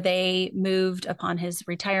 where they moved upon his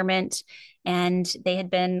retirement. And they had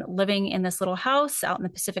been living in this little house out in the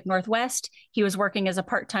Pacific Northwest. He was working as a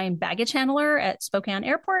part-time baggage handler at Spokane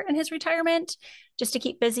Airport in his retirement, just to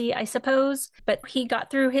keep busy, I suppose. But he got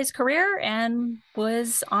through his career and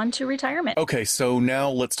was on to retirement. Okay, so now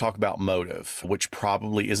let's talk about motive, which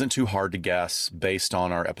probably isn't too hard to guess based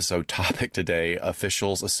on our episode topic today.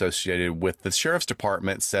 Officials associated with the sheriff's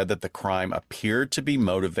department said that the crime appeared to be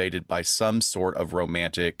motivated by some sort of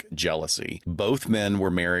romantic jealousy. Both men were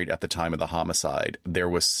married at the time of the homicide. There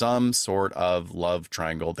was some sort of love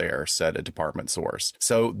triangle there, said a department source.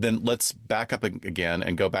 So then let's back up again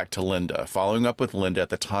and go back to Linda. Following up with Linda, at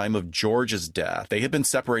the time of George's death, they had been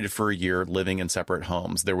separated for a year, living in separate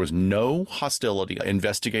homes. There was no hostility.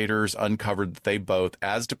 Investigators uncovered that they both,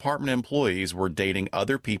 as department employees, were dating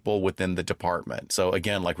other people within the department. So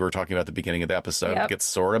again, like we were talking about at the beginning of the episode, it gets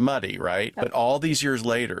sort of muddy, right? But all these years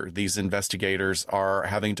later, these investigators are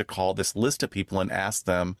having to call this list of people and ask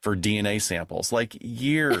them for DNA samples, like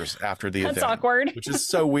years after the event. That's awkward. Which is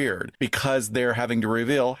so weird, because they're having to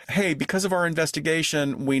reveal, hey, because of our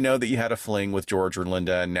investigation, we know that you had a fling with George or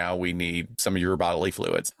Linda, and now we need some of your bodily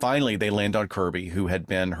fluids. Finally, they land on Kirby, who had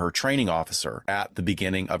been her training officer at the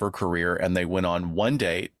beginning of her career, and they went on one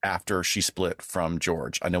date after she split from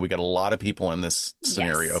George. I know we got a lot of people in this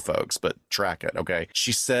scenario, folks, but track it, okay?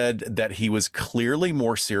 She said that he was clearly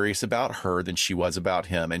more serious about her than she was about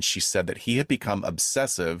him, and she said that he had become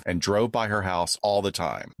obsessive and drove by her house all the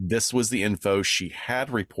time. This was the info she had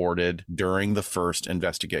reported during the first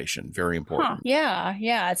investigation. Very important. Yeah.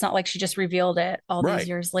 It's not like she just revealed it all these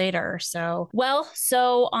years later. So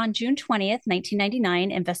on June 20th,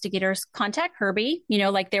 1999, investigators contact Kirby,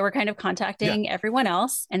 like they were kind of contacting everyone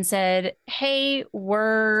else, and said, hey,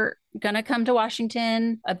 we're going to come to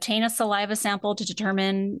Washington, obtain a saliva sample to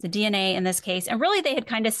determine the DNA in this case. And really, they had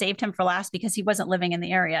kind of saved him for last because he wasn't living in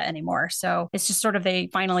the area anymore. So it's just sort of, they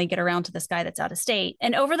finally get around to this guy that's out of state.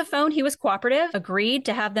 And over the phone, he was cooperative, agreed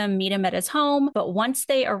to have them meet him at his home. But once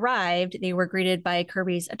they arrived, they were greeted by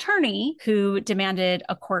Kirby's attorney, who demanded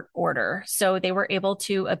a court order. So they were able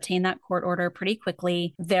to obtain that court order pretty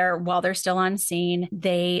quickly. While they're still on scene,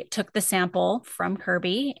 they took the sample from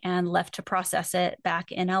Kirby and left to process it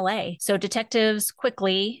back in LA. So detectives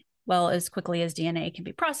quickly well, as quickly as DNA can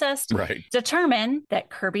be processed, right, determined that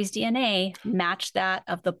Kirby's DNA matched that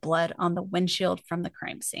of the blood on the windshield from the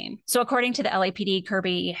crime scene. So according to the LAPD,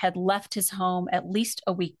 Kirby had left his home at least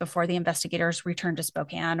a week before the investigators returned to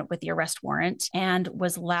Spokane with the arrest warrant and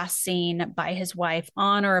was last seen by his wife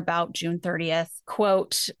on or about June 30th.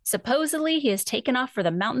 Quote, supposedly he has taken off for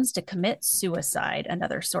the mountains to commit suicide,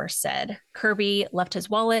 another source said. Kirby left his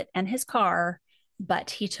wallet and his car,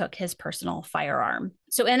 but he took his personal firearm.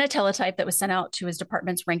 So in a teletype that was sent out to his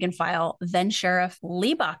department's rank and file, then Sheriff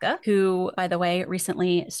Lee Baca, who, by the way,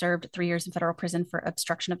 recently served 3 years in federal prison for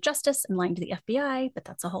obstruction of justice and lying to the FBI, but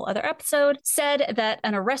that's a whole other episode, said that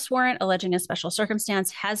an arrest warrant alleging a special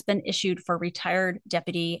circumstance has been issued for retired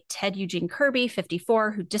Deputy Ted Eugene Kirby,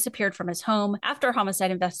 54, who disappeared from his home after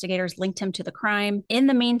homicide investigators linked him to the crime. In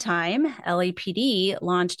the meantime, LAPD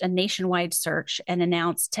launched a nationwide search and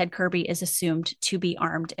announced Ted Kirby is assumed to be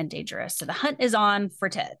armed and dangerous. So the hunt is on for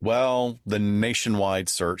Ted. Well, the nationwide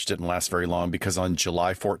search didn't last very long because on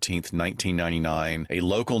July 14th, 1999, a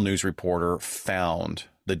local news reporter found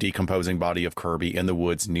the decomposing body of Kirby in the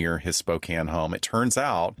woods near his Spokane home. It turns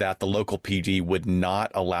out that the local PD would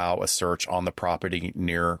not allow a search on the property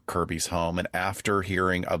near Kirby's home. And after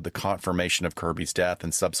hearing of the confirmation of Kirby's death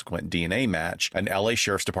and subsequent DNA match, an LA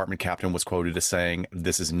Sheriff's Department captain was quoted as saying,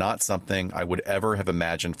 "This is not something I would ever have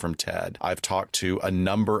imagined from Ted. I've talked to a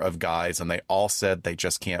number of guys and they all said they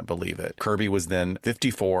just can't believe it." Kirby was then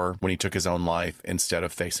 54 when he took his own life instead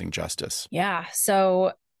of facing justice. Yeah.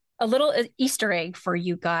 So a little Easter egg for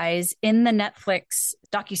you guys in the Netflix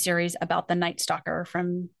docuseries about the Night Stalker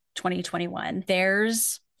from 2021.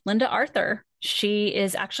 There's Linda Arthur. She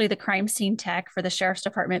is actually the crime scene tech for the Sheriff's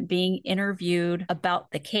Department being interviewed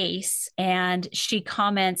about the case. And she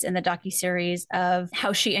comments in the docuseries of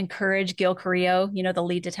how she encouraged Gil Carrillo, you know, the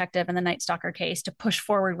lead detective in the Night Stalker case, to push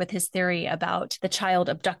forward with his theory about the child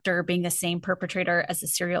abductor being the same perpetrator as the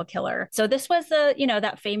serial killer. So this was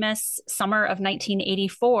that famous summer of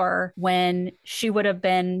 1984 when she would have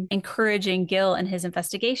been encouraging Gil in his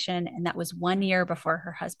investigation. And that was 1 year before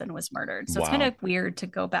her husband was murdered. So It's kind of weird to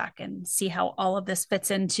go back and see how all of this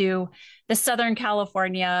fits into the Southern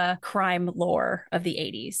California crime lore of the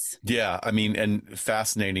 80s. Yeah, I mean, and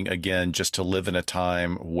fascinating again, just to live in a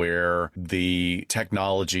time where the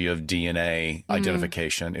technology of DNA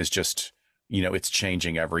identification is just, it's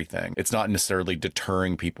changing everything. It's not necessarily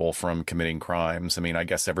deterring people from committing crimes. I mean, I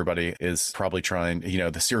guess everybody is probably trying,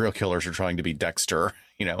 the serial killers are trying to be Dexter,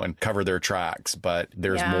 and cover their tracks. But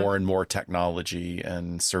there's more and more technology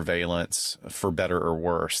and surveillance, for better or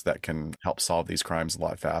worse, that can help solve these crimes a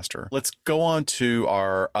lot faster. Let's go on to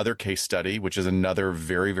our other case study, which is another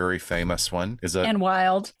very, very famous one. And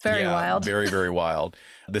wild. Very wild. Very, very wild.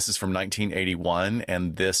 This is from 1981,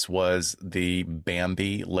 and this was the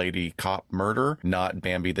Bambi Lady Cop murder. Not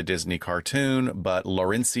Bambi the Disney cartoon, but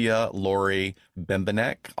Laurencia Lori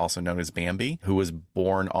Bembenek, also known as Bambi, who was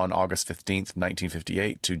born on August 15th,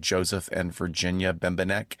 1958 to Joseph and Virginia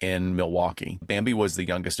Bembenek in Milwaukee. Bambi was the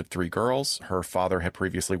youngest of 3 girls. Her father had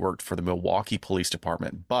previously worked for the Milwaukee Police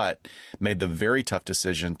Department, but made the very tough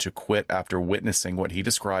decision to quit after witnessing what he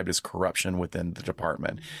described as corruption within the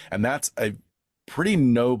department. And that's a pretty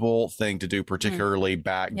noble thing to do, particularly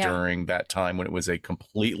back during that time when it was a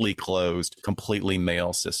completely closed, completely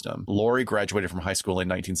male system. Lori graduated from high school in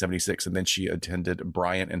 1976, and then she attended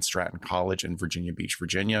Bryant and Stratton College in Virginia Beach,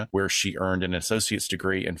 Virginia, where she earned an associate's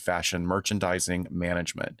degree in fashion merchandising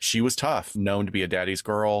management. She was tough, known to be a daddy's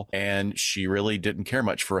girl, and she really didn't care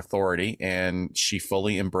much for authority, and she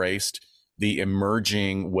fully embraced the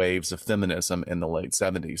emerging waves of feminism in the late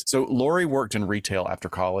 70s. So Lori worked in retail after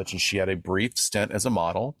college, and she had a brief stint as a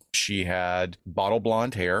model. She had bottle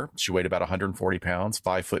blonde hair. She weighed about 140 pounds,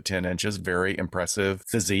 5 foot 10 inches, very impressive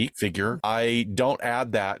physique figure. I don't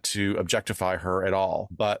add that to objectify her at all,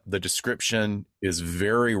 but the description is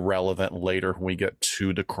very relevant later when we get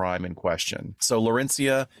to the crime in question. So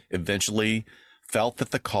Laurencia eventually felt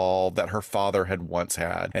that the call that her father had once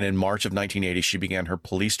had. And in March of 1980, she began her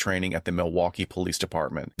police training at the Milwaukee Police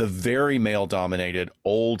Department. The very male-dominated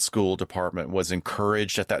old school department was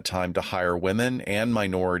encouraged at that time to hire women and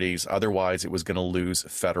minorities. Otherwise, it was going to lose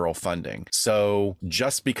federal funding. So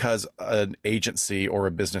just because an agency or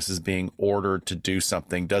a business is being ordered to do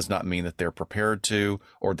something does not mean that they're prepared to,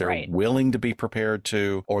 or they're willing to be prepared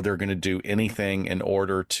to, or they're going to do anything in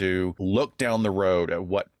order to look down the road at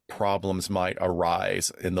what problems might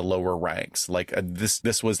arise in the lower ranks. Like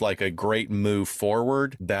this was like a great move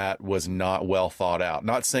forward that was not well thought out.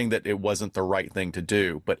 Not saying that it wasn't the right thing to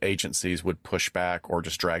do, but agencies would push back or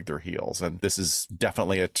just drag their heels. And this is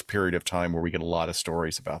definitely a period of time where we get a lot of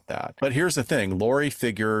stories about that. But here's the thing. Lori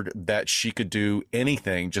figured that she could do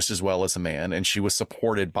anything just as well as a man, and she was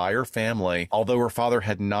supported by her family, although her father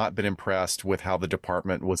had not been impressed with how the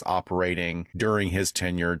department was operating during his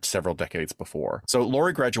tenure several decades before. So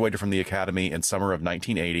Lori graduated from the academy in summer of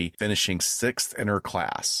 1980, finishing 6th in her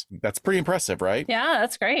class. That's pretty impressive, right? Yeah,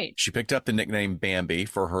 that's great. She picked up the nickname Bambi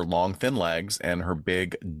for her long, thin legs and her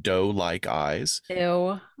big doe-like eyes.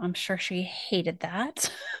 Ew, I'm sure she hated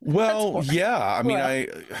that. Well, yeah. I mean,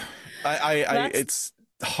 it's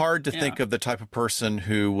hard to think of the type of person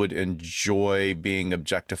who would enjoy being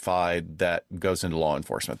objectified that goes into law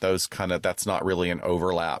enforcement. That's not really an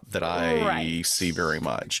overlap that I see very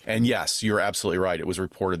much. And yes, you're absolutely right. It was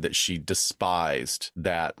reported that she despised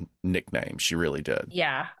that nickname. She really did.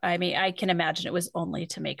 Yeah. I mean, I can imagine it was only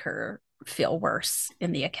to make her feel worse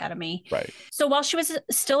in the academy. Right. So while she was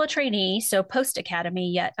still a trainee, so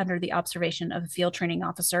post-academy, yet under the observation of a field training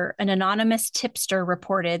officer, an anonymous tipster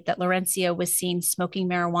reported that Laurencia was seen smoking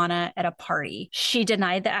marijuana at a party. She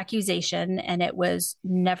denied the accusation and it was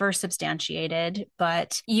never substantiated,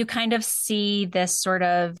 but you kind of see this sort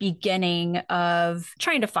of beginning of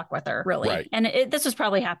trying to fuck with her, really. Right. And this was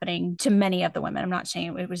probably happening to many of the women. I'm not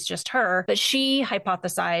saying it was just her, but she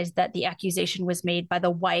hypothesized that the accusation was made by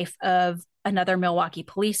the wife of another Milwaukee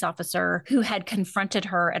police officer who had confronted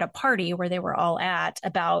her at a party where they were all at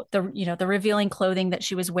about the revealing clothing that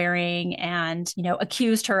she was wearing and,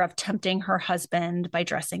 accused her of tempting her husband by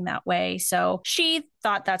dressing that way. So she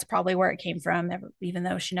thought that's probably where it came from, even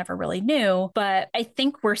though she never really knew. But I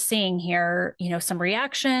think we're seeing here, some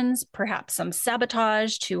reactions, perhaps some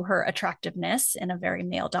sabotage to her attractiveness in a very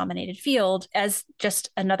male-dominated field as just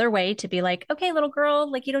another way to be like, okay, little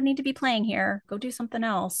girl, like you don't need to be playing here. Go do something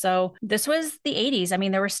else. So this was the 80s. I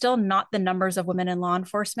mean, there were still not the numbers of women in law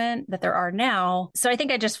enforcement that there are now. So I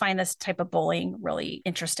think I just find this type of bullying really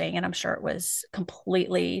interesting. And I'm sure it was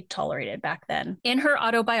completely tolerated back then. In her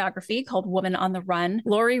autobiography called Woman on the Run,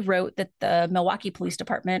 Lori wrote that the Milwaukee Police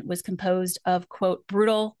Department was composed of, quote,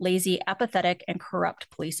 brutal, lazy, apathetic, and corrupt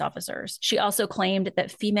police officers. She also claimed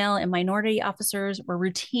that female and minority officers were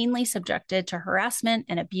routinely subjected to harassment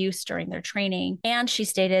and abuse during their training. And she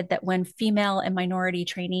stated that when female and minority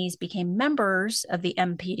trainees became members of the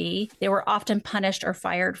MPD, they were often punished or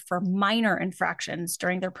fired for minor infractions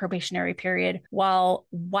during their probationary period, while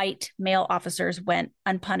white male officers went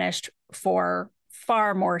unpunished for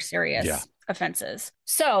far more serious offenses.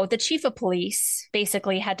 So the chief of police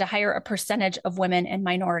basically had to hire a percentage of women and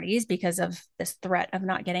minorities because of this threat of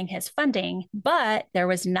not getting his funding, but there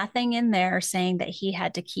was nothing in there saying that he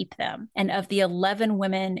had to keep them. And of the 11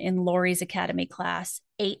 women in Lori's academy class,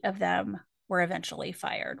 8 of them were eventually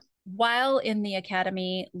fired. While in the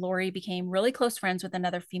academy, Lori became really close friends with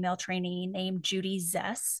another female trainee named Judy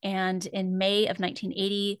Zess. And in May of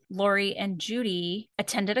 1980, Lori and Judy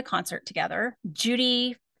attended a concert together.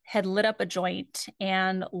 Judy had lit up a joint,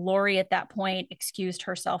 and Lori at that point excused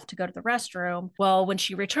herself to go to the restroom. Well, when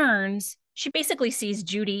she returns, she basically sees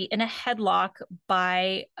Judy in a headlock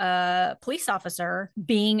by a police officer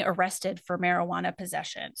being arrested for marijuana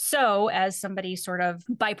possession. So as somebody sort of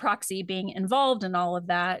by proxy being involved in all of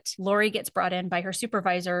that, Lori gets brought in by her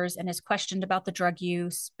supervisors and is questioned about the drug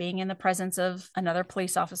use, being in the presence of another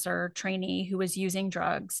police officer trainee who was using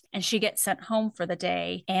drugs. And she gets sent home for the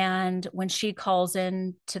day. And when she calls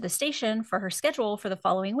in to the station for her schedule for the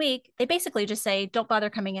following week, they basically just say, don't bother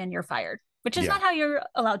coming in, you're fired. Which is not how you're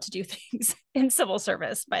allowed to do things in civil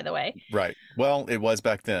service, by the way. Right. Well, it was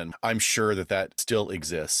back then. I'm sure that still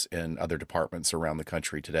exists in other departments around the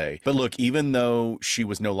country today. But look, even though she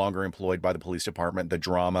was no longer employed by the police department, the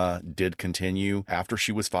drama did continue. After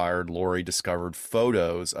she was fired, Lori discovered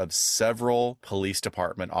photos of several police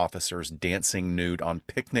department officers dancing nude on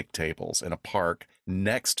picnic tables in a park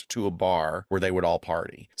next to a bar where they would all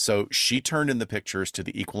party. So she turned in the pictures to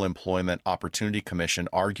the Equal Employment Opportunity Commission,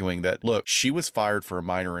 arguing that, look, she was fired for a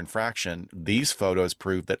minor infraction. These photos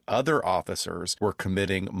prove that other officers were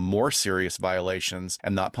committing more serious violations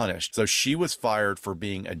and not punished. So she was fired for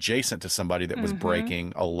being adjacent to somebody that was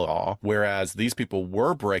breaking a law, whereas these people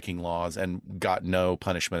were breaking laws and got no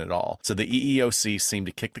punishment at all. So the EEOC seemed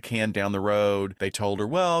to kick the can down the road. They told her,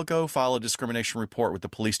 well, go file a discrimination report with the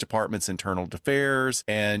police department's internal affairs. years.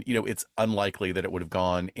 And, it's unlikely that it would have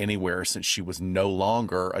gone anywhere since she was no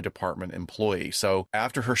longer a department employee. So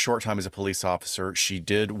after her short time as a police officer, she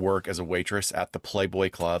did work as a waitress at the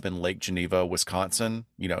Playboy Club in Lake Geneva, Wisconsin.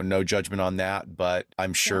 No judgment on that, but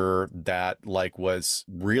I'm sure that was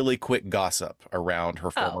really quick gossip around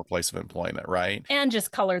her former place of employment, right? And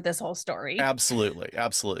just colored this whole story.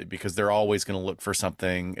 Absolutely. Because they're always going to look for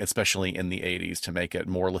something, especially in the 80s, to make it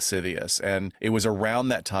more lascivious. And it was around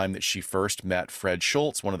that time that she first met Fred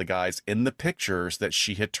Schultz, one of the guys in the pictures that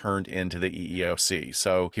she had turned into the EEOC.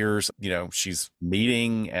 So here's, she's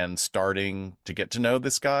meeting and starting to get to know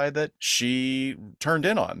this guy that she turned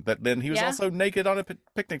in on. But then he was also naked on a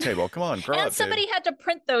picnic table. Come on, grow up, and somebody had to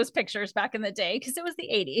print those pictures back in the day because it was the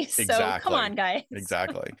 80s. Exactly. So come on, guys.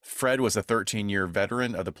 Exactly. Fred was a 13-year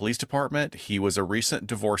veteran of the police department. He was a recent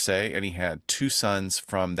divorcee, and he had 2 sons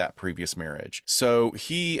from that previous marriage. So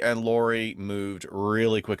he and Lori moved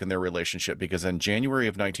really quick in their relationship because in January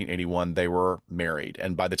of 1981, they were married.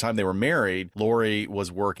 And by the time they were married, Lori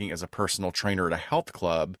was working as a personal trainer at a health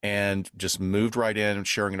club and just moved right in,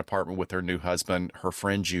 sharing an apartment with her new husband, her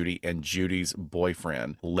friend Judy, and Judy's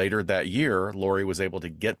boyfriend. Later that year, Lori was able to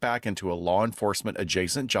get back into a law enforcement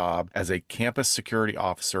adjacent job as a campus security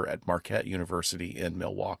officer at Marquette University in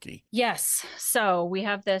Milwaukee. Yes. So we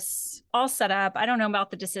have this all set up. I don't know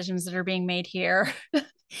about the decisions that are being made here.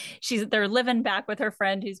 They're living back with her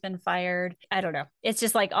friend who's been fired. I don't know. It's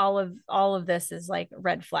just like all of this is like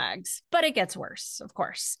red flags, but it gets worse, of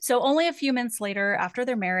course. So only a few months later, after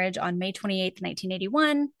their marriage on May 28th,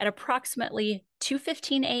 1981, at approximately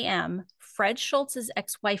 2:15 a.m., Fred Schultz's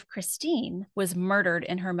ex-wife, Christine, was murdered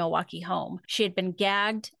in her Milwaukee home. She had been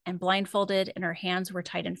gagged and blindfolded, and her hands were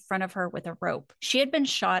tied in front of her with a rope. She had been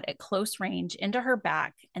shot at close range into her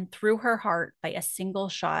back and through her heart by a single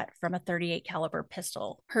shot from a .38 caliber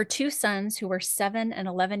pistol. Her 2 sons, who were 7 and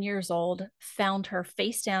 11 years old, found her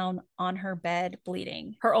face down on her bed,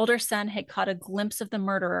 bleeding. Her older son had caught a glimpse of the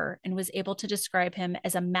murderer and was able to describe him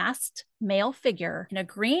as a masked male figure in a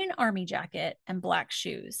green army jacket and black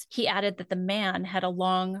shoes. He added that the man had a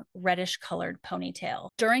long reddish colored ponytail.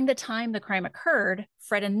 During the time the crime occurred,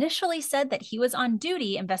 Fred initially said that he was on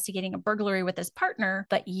duty investigating a burglary with his partner,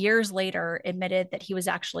 but years later admitted that he was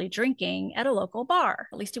actually drinking at a local bar.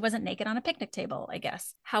 At least he wasn't naked on a picnic table, I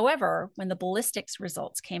guess. However, when the ballistics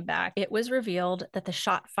results came back, it was revealed that the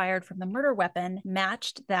shot fired from the murder weapon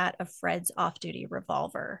matched that of Fred's off-duty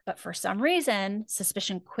revolver. But for some reason,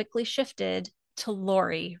 suspicion quickly shifted to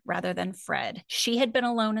Lori rather than Fred. She had been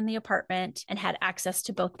alone in the apartment and had access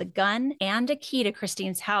to both the gun and a key to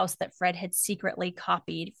Christine's house that Fred had secretly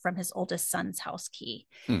copied from his oldest son's house key.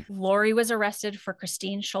 Lori was arrested for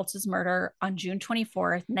Christine Schultz's murder on June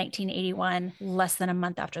 24th, 1981, less than a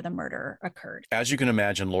month after the murder occurred. As you can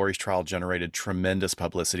imagine, Lori's trial generated tremendous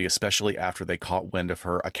publicity, especially after they caught wind of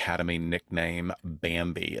her Academy nickname,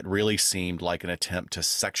 Bambi. It really seemed like an attempt to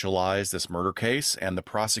sexualize this murder case, and the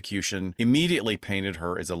prosecution immediately painted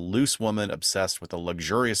her as a loose woman obsessed with a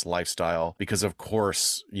luxurious lifestyle because, of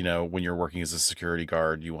course, when you're working as a security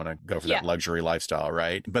guard, you want to go for that luxury lifestyle,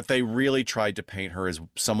 right? But they really tried to paint her as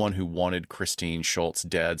someone who wanted Christine Schultz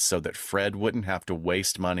dead so that Fred wouldn't have to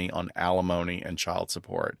waste money on alimony and child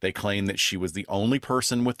support. They claimed that she was the only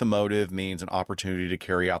person with the motive, means, and opportunity to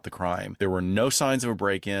carry out the crime. There were no signs of a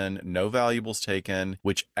break-in, no valuables taken,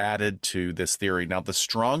 which added to this theory. Now, the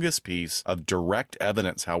strongest piece of direct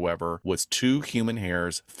evidence, however, was 2 human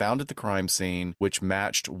hairs found at the crime scene, which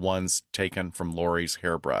matched ones taken from Lori's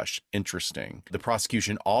hairbrush. Interesting. The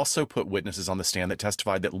prosecution also put witnesses on the stand that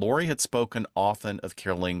testified that Lori had spoken often of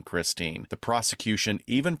killing Christine. The prosecution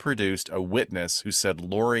even produced a witness who said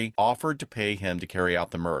Lori offered to pay him to carry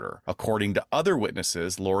out the murder. According to other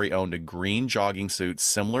witnesses, Lori owned a green jogging suit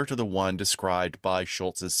similar to the one described by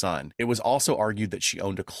Schultz's son. It was also argued that she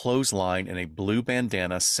owned a clothesline and a blue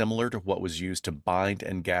bandana similar to what was used to bind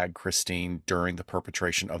and gag Christine during the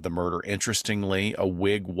perpetration of the murder. Interestingly, a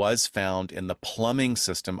wig was found in the plumbing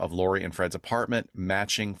system of Lori and Fred's apartment,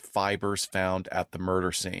 matching fibers found at the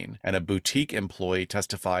murder scene. And a boutique employee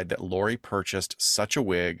testified that Lori purchased such a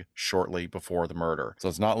wig shortly before the murder. So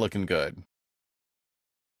it's not looking good.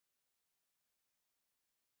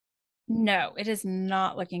 No, it is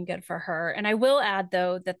not looking good for her. And I will add,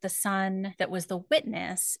 though, that the son that was the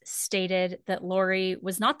witness stated that Lori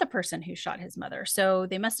was not the person who shot his mother. So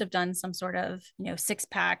they must have done some sort of,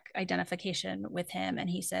 6-pack identification with him. And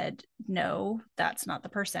he said, no, that's not the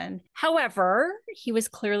person. However, he was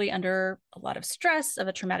clearly under a lot of stress of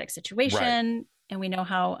a traumatic situation. Right. And we know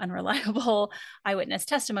how unreliable eyewitness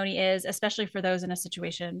testimony is, especially for those in a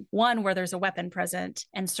situation, one, where there's a weapon present,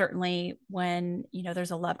 and certainly when,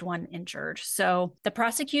 there's a loved one injured. So the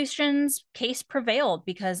prosecution's case prevailed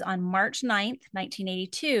because on March 9th,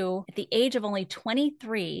 1982, at the age of only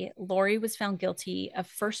 23, Lori was found guilty of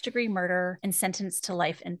first-degree murder and sentenced to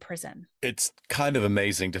life in prison. It's kind of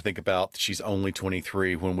amazing to think about she's only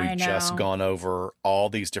 23 when we've just gone over all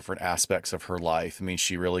these different aspects of her life. I mean,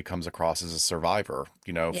 she really comes across as a survivor,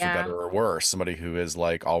 for better or worse, somebody who is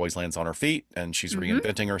like always lands on her feet and she's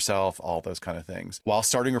reinventing herself, all those kind of things. While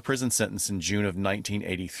starting her prison sentence in June of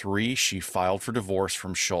 1983, she filed for divorce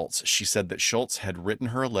from Schultz. She said that Schultz had written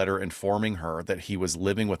her a letter informing her that he was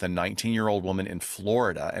living with a 19-year-old woman in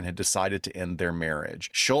Florida and had decided to end their marriage.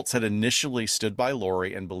 Schultz had initially stood by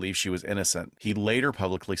Lori and believed she was innocent. He later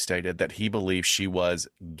publicly stated that he believed she was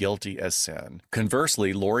guilty as sin.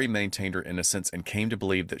 Conversely, Lori maintained her innocence and came to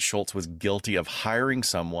believe that Schultz was guilty of hiring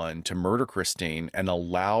someone to murder Christine and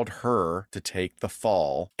allowed her to take the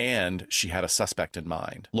fall, and she had a suspect in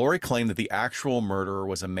mind. Lori claimed that the actual murderer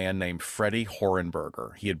was a man named Freddie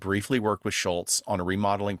Horenberger. He had briefly worked with Schultz on a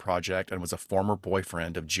remodeling project and was a former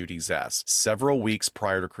boyfriend of Judy Zess. Several weeks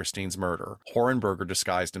prior to Christine's murder, Horenberger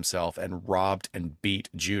disguised himself and robbed and beat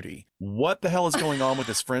Judy. What the hell is going on with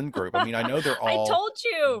this friend group? I mean, I know they're all I told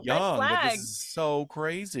you, young, but this is so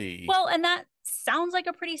crazy. Well, and that sounds like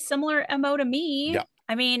a pretty similar MO to me. Yeah.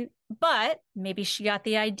 I mean, but maybe she got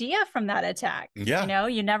the idea from that attack. Yeah.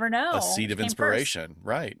 You never know. A seed of inspiration. First.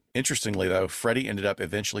 Right. Interestingly, though, Freddie ended up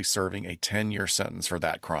eventually serving a 10-year sentence for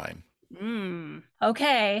that crime.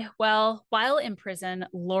 Okay. Well, while in prison,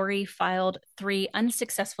 Lori filed 3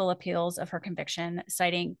 unsuccessful appeals of her conviction,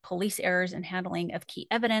 citing police errors in handling of key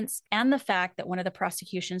evidence and the fact that one of the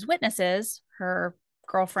prosecution's witnesses, her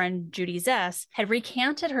girlfriend Judy Zess, had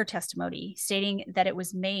recanted her testimony, stating that it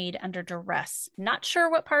was made under duress. Not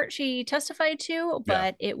sure what part she testified to,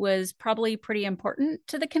 but it was probably pretty important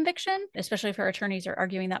to the conviction, especially if her attorneys are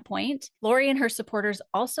arguing that point. Lori and her supporters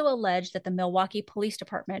also alleged that the Milwaukee Police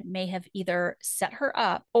Department may have either set her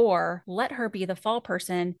up or let her be the fall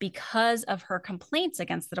person because of her complaints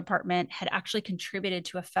against the department had actually contributed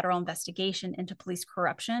to a federal investigation into police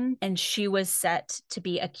corruption, and she was set to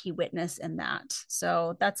be a key witness in that. So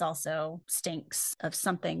that's also stinks of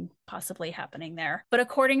something possibly happening there. But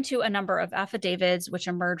according to a number of affidavits which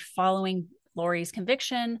emerged following Lori's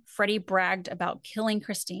conviction, Freddie bragged about killing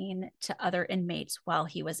Christine to other inmates while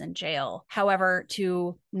he was in jail. However,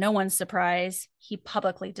 to no one's surprise, he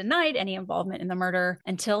publicly denied any involvement in the murder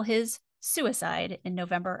until his suicide in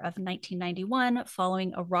November of 1991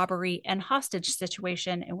 following a robbery and hostage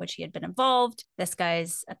situation in which he had been involved. This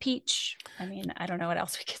guy's a peach. I mean, I don't know what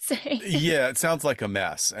else we could say. Yeah, it sounds like a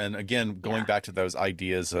mess. And again, going back to those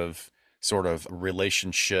ideas of sort of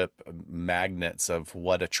relationship magnets of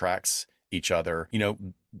what attracts each other,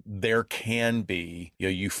 there can be,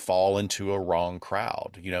 you fall into a wrong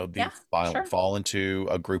crowd, fall into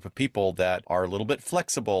a group of people that are a little bit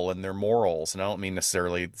flexible in their morals. And I don't mean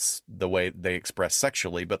necessarily the way they express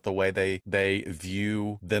sexually, but the way they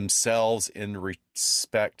view themselves in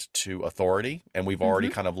respect to authority. And we've already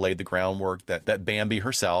kind of laid the groundwork that Bambi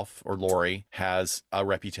herself, or Lori, has a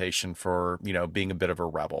reputation for, being a bit of a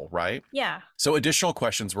rebel, right? Yeah. So additional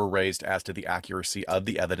questions were raised as to the accuracy of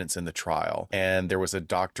the evidence in the trial. And there was a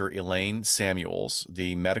Dr. Elaine Samuels,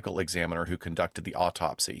 the medical examiner who conducted the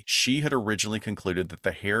autopsy. She had originally concluded that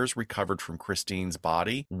the hairs recovered from Christine's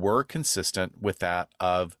body were consistent with that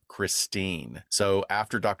of Christine. So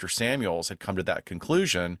after Dr. Samuels had come to that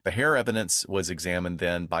conclusion, the hair evidence was examined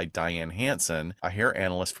then by Diane Hansen, a hair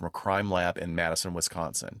analyst from a crime lab in Madison,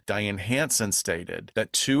 Wisconsin. Diane Hansen stated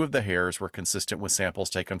that 2 of the hairs were consistent with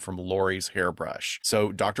samples taken from Lori's hairbrush.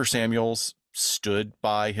 So Dr. Samuels stood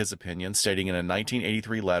by his opinion, stating in a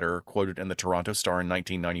 1983 letter quoted in the Toronto Star in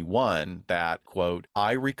 1991 that, quote,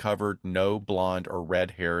 "I recovered no blonde or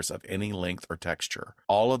red hairs of any length or texture.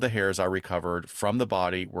 All of the hairs I recovered from the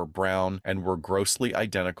body were brown and were grossly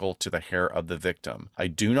identical to the hair of the victim. I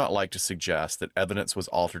do not like to suggest that evidence was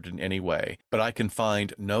altered in any way, but I can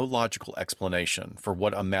find no logical explanation for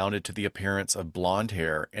what amounted to the appearance of blonde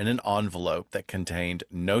hair in an envelope that contained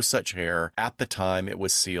no such hair at the time it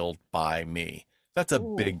was sealed by me." That's a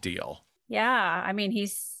big deal. Yeah. I mean,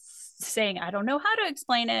 he's saying, I don't know how to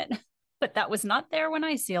explain it, but that was not there when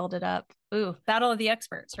I sealed it up. Ooh, battle of the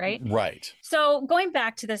experts, right? Right. So going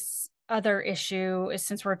back to this other issue, is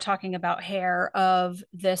since we're talking about hair, of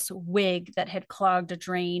this wig that had clogged a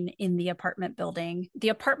drain in the apartment building. The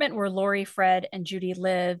apartment where Lori, Fred, and Judy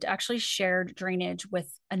lived actually shared drainage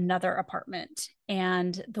with another apartment.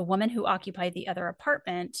 And the woman who occupied the other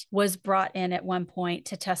apartment was brought in at one point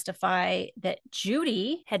to testify that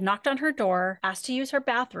Judy had knocked on her door, asked to use her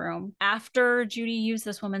bathroom. After Judy used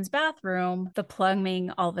this woman's bathroom, the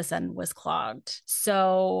plumbing all of a sudden was clogged.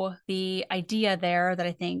 So the idea there that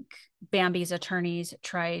I think Bambi's attorneys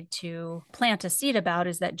tried to plant a seed about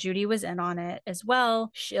is that Judy was in on it as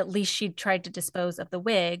well. At least she tried to dispose of the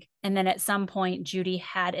wig. And then at some point, Judy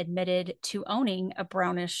had admitted to owning a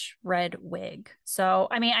brownish red wig. So,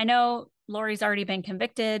 I mean, I know Lori's already been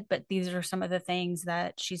convicted, but these are some of the things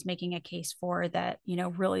that she's making a case for that,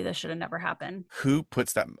 really this should have never happened. Who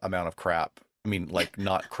puts that amount of crap? I mean, like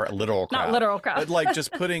not literal crap. Not literal crap. But like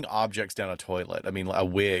just putting objects down a toilet. I mean, a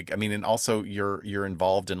wig. I mean, and also you're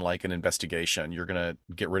involved in like an investigation. You're going to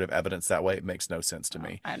get rid of evidence that way. It makes no sense to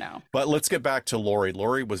me. I know. But let's get back to Lori.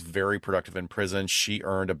 Lori was very productive in prison. She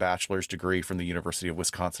earned a bachelor's degree from the University of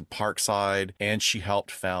Wisconsin Parkside, and she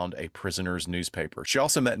helped found a prisoner's newspaper. She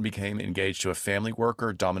also met and became engaged to a family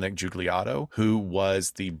worker, Dominic Giuliotto, who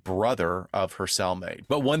was the brother of her cellmate.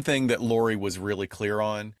 But one thing that Lori was really clear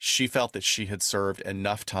on, she felt that she had served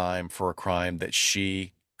enough time for a crime that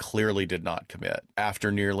she clearly did not commit.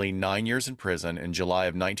 After nearly 9 years in prison, in July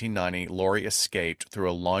of 1990, Lori escaped through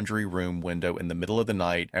a laundry room window in the middle of the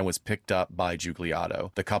night and was picked up by Giuliotto.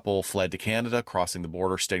 The couple fled to Canada, crossing the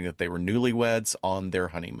border, stating that they were newlyweds on their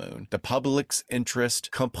honeymoon. The public's interest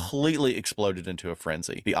completely exploded into a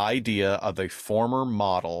frenzy. The idea of a former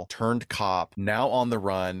model turned cop, now on the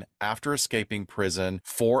run after escaping prison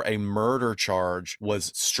for a murder charge,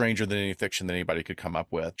 was stranger than any fiction that anybody could come up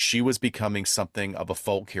with. She was becoming something of a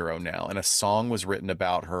folk hero now, and a song was written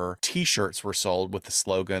about her. T-shirts were sold with the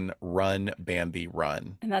slogan, "Run, Bambi,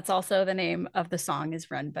 Run." And that's also the name of the song, is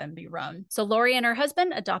Run, Bambi, Run. So Lori and her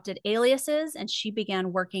husband adopted aliases, and she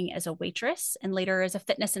began working as a waitress and later as a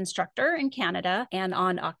fitness instructor in Canada. And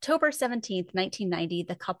on October 17th, 1990,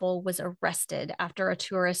 the couple was arrested after a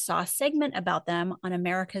tourist saw a segment about them on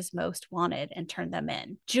America's Most Wanted and turned them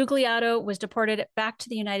in. Giuliotto was deported back to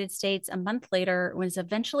the United States a month later, was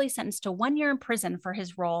eventually sentenced to 1 year in prison for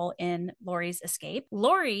his role in Lori's escape.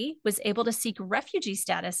 Lori was able to seek refugee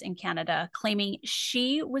status in Canada, claiming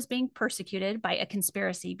she was being persecuted by a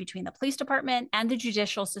conspiracy between the police department and the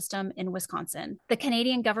judicial system in Wisconsin. The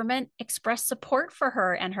Canadian government expressed support for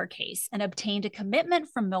her and her case and obtained a commitment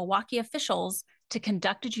from Milwaukee officials to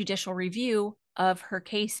conduct a judicial review of her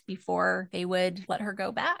case before they would let her go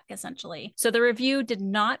back, essentially. So the review did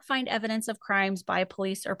not find evidence of crimes by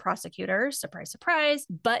police or prosecutors, surprise, surprise,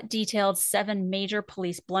 but detailed 7 major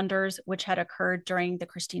police blunders which had occurred during the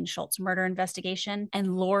Christine Schultz murder investigation,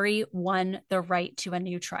 and Lori won the right to a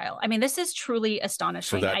new trial. I mean, this is truly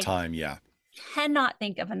astonishing. For that time, yeah. Cannot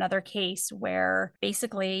think of another case where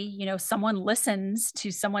basically, someone listens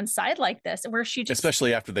to someone's side like this, where she just,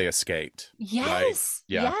 especially after they escaped. Yes.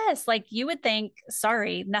 Right? Yeah. Yes. Like you would think,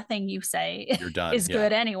 sorry, nothing you say You're done. is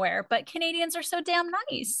good anywhere, but Canadians are so damn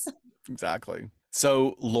nice. Exactly.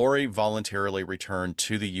 So Lori voluntarily returned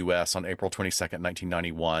to the U.S. on April 22nd,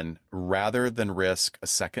 1991. Rather than risk a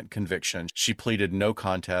second conviction, she pleaded no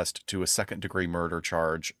contest to a second-degree murder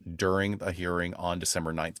charge during a hearing on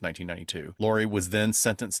December 9th, 1992. Lori was then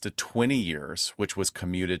sentenced to 20 years, which was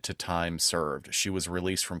commuted to time served. She was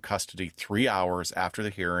released from custody 3 hours after the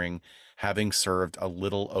hearing, having served a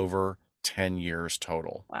little over 10 years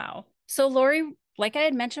total. Wow. So Lori, like I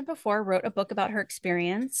had mentioned before, wrote a book about her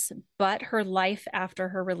experience, but her life after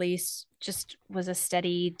her release just was a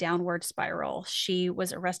steady downward spiral. She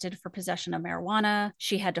was arrested for possession of marijuana.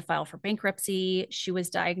 She had to file for bankruptcy. She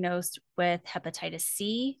was diagnosed with hepatitis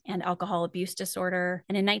C and alcohol abuse disorder.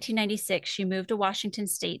 And in 1996, she moved to Washington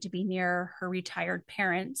State to be near her retired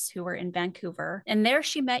parents who were in Vancouver. And there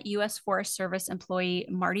she met U.S. Forest Service employee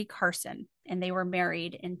Marty Carson, and they were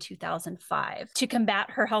married in 2005. To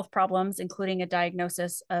combat her health problems, including a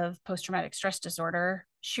diagnosis of post-traumatic stress disorder,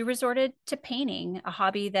 she resorted to painting, a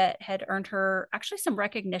hobby that had earned her actually some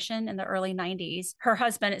recognition in the early 90s. Her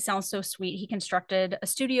husband, it sounds so sweet, he constructed a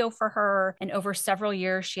studio for her, and over several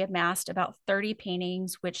years, she amassed about 30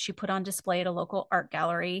 paintings, which she put on display at a local art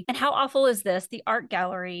gallery. And how awful is this? The art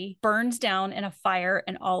gallery burns down in a fire,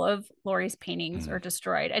 and all of Lori's paintings are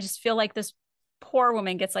destroyed. I just feel like this poor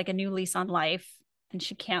woman gets like a new lease on life, and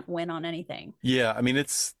she can't win on anything. Yeah, I mean,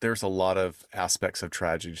 there's a lot of aspects of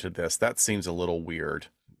tragedy to this. That seems a little weird.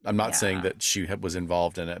 I'm not saying that she was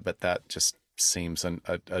involved in it, but that just seems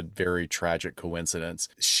a very tragic coincidence.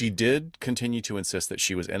 She did continue to insist that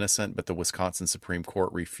she was innocent, but the Wisconsin Supreme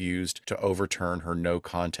Court refused to overturn her no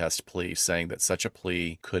contest plea, saying that such a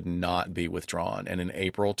plea could not be withdrawn. And in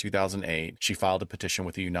April 2008, she filed a petition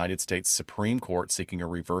with the United States Supreme Court seeking a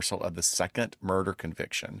reversal of the second murder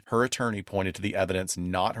conviction. Her attorney pointed to the evidence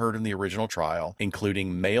not heard in the original trial,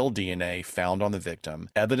 including male DNA found on the victim,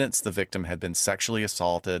 evidence the victim had been sexually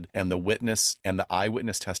assaulted, and the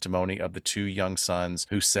eyewitness testimony of the two young sons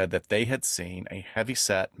who said that they had seen a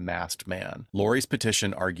heavyset masked man. Lori's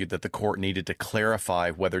petition argued that the court needed to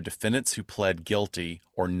clarify whether defendants who pled guilty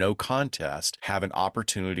or no contest have an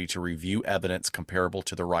opportunity to review evidence comparable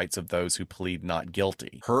to the rights of those who plead not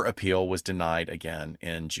guilty. Her appeal was denied again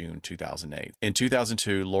in June 2008. In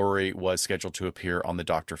 2002, Lori was scheduled to appear on the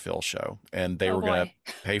Dr. Phil show, and they were going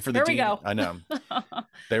to pay for the DNA. I know.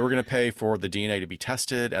 They were going to pay for the DNA to be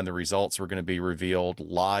tested, and the results were going to be revealed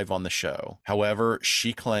live on the show. However,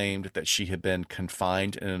 she claimed that she had been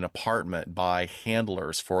confined in an apartment by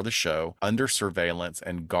handlers for the show under surveillance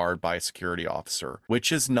and guarded by a security officer,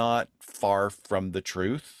 which is not far from the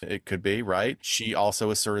truth. It could be, right? She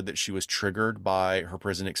also asserted that she was triggered by her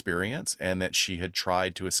prison experience and that she had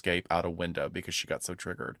tried to escape out a window because she got so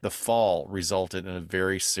triggered. The fall resulted in a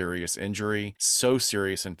very serious injury, so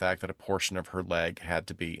serious, in fact, that a portion of her leg had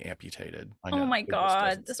to be amputated. Oh my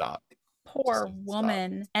God. Stop. Poor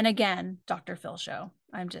woman. Stop. And again, Dr. Phil show.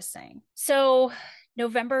 I'm just saying. So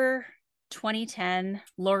November 2010,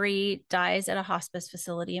 Lori dies at a hospice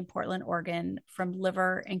facility in Portland, Oregon from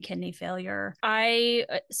liver and kidney failure.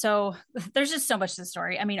 So there's just so much to the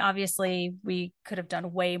story. I mean, obviously we could have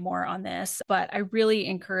done way more on this, but I really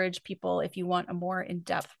encourage people, if you want a more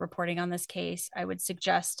in-depth reporting on this case, I would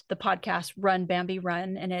suggest the podcast Run Bambi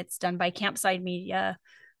Run, and it's done by Campside Media,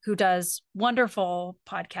 who does wonderful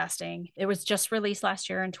podcasting. It was just released last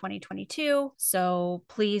year in 2022. So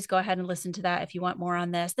please go ahead and listen to that if you want more on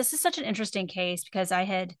this. This is such an interesting case because I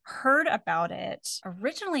had heard about it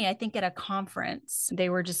originally, I think at a conference. They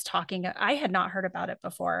were just talking. I had not heard about it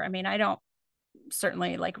before. I mean, I don't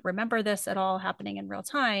certainly remember this at all happening in real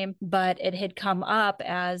time, but it had come up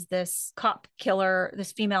as this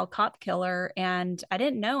female cop killer. And I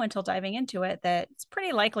didn't know until diving into it that it's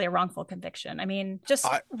pretty likely a wrongful conviction. I mean,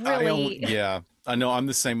 I know I'm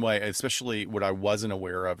the same way, especially what I wasn't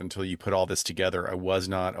aware of until you put all this together. I was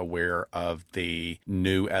not aware of the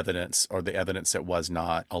new evidence or the evidence that was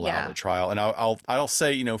not allowed at trial. And I'll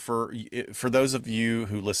say, for those of you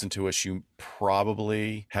who listen to us, you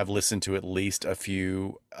probably have listened to at least a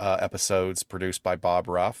few episodes produced by Bob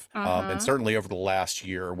Ruff, and certainly over the last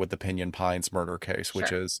year with the Pinyon Pines murder case,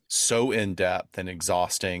 which is so in-depth and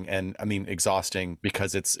exhausting. And I mean, exhausting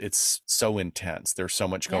because it's so intense. There's so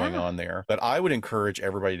much going on there. But I would encourage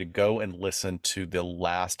everybody to go and listen to the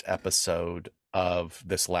last episode of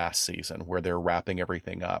this last season where they're wrapping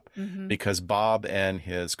everything up, because Bob and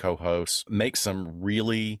his co-hosts make some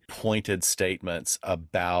really pointed statements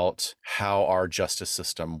about how our justice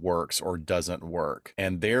system works or doesn't work.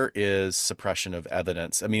 And there is suppression of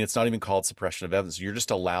evidence. I mean, it's not even called suppression of evidence. You're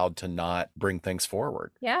just allowed to not bring things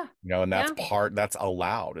forward. Yeah. And that's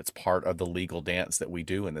allowed. It's part of the legal dance that we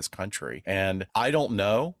do in this country. And I don't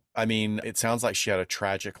know. I mean, it sounds like she had a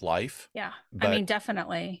tragic life. Yeah, I mean,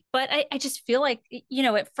 definitely. But I just feel like,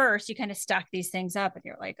 at first you kind of stack these things up and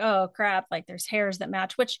you're like, oh, crap, there's hairs that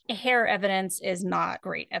match, which hair evidence is not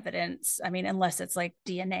great evidence. I mean, unless it's like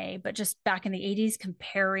DNA, but just back in the 80s,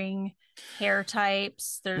 comparing hair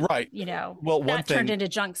types, there's, that turned into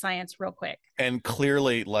junk science real quick. And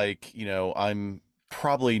clearly, I'm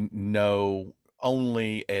probably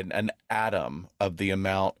only an atom of the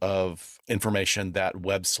amount of information that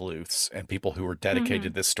web sleuths and people who are dedicated to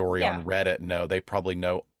this story on Reddit know. They probably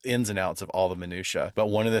know ins and outs of all the minutia. But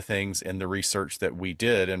one of the things in the research that we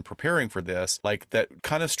did in preparing for this, that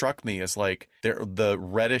kind of struck me is the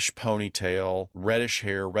reddish ponytail, reddish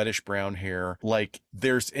hair, reddish brown hair,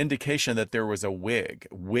 there's indication that there was a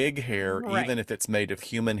wig hair, even if it's made of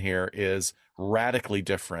human hair, is radically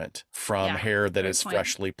different from hair that is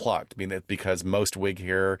freshly plucked. I mean, because most wig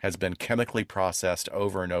hair has been chemically processed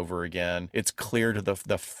over and over again. It's clear to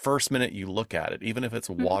the first minute you look at it, even if it's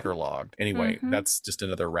waterlogged. Anyway, that's just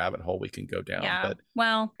another rabbit hole we can go down. Yeah. But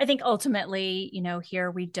well, I think ultimately,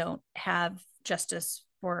 here we don't have justice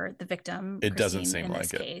for the victim. It doesn't seem like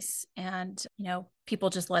this case. And,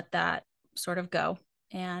 people just let that sort of go.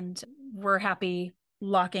 And we're happy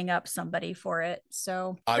locking up somebody for it.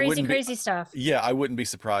 So crazy stuff. Yeah, I wouldn't be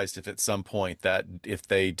surprised if at some point that if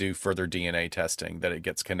they do further DNA testing, that it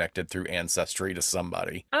gets connected through Ancestry to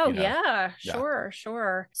somebody. Oh, yeah, sure.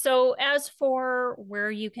 So as for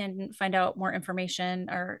where you can find out more information,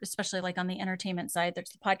 or especially like on the entertainment side, there's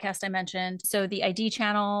the podcast I mentioned. So the ID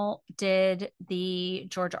channel did the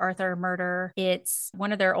George Arthur murder. It's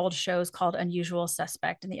one of their old shows called Unusual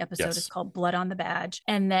Suspect, and the episode is called Blood on the Badge.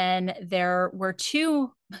 And then there were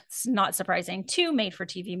two, it's not surprising, two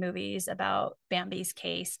made-for-TV movies about Bambi's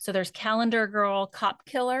case. So there's Calendar Girl Cop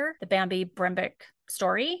Killer, the Bambi Brembick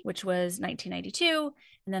story, which was 1992.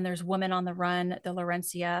 And then there's Woman on the Run, the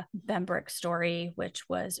Laurencia Bembrick story, which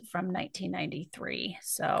was from 1993.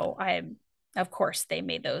 So of course, they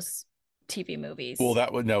made those TV movies. Well,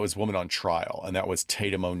 it was Woman on Trial, and that was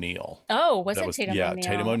Tatum O'Neal. Oh, was it Tatum O'Neal? Yeah,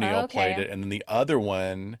 Tatum O'Neal played it. And then the other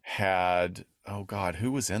one had, oh God,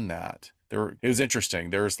 who was in that? It was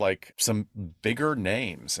interesting. There's like some bigger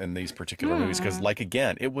names in these particular movies because, like,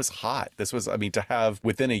 again, it was hot. This was, to have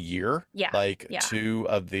within a year, two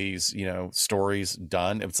of these, stories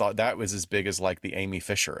done. That was as big as like the Amy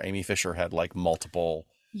Fisher. Amy Fisher had like multiple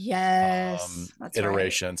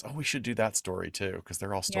iterations. Right. Oh, we should do that story too because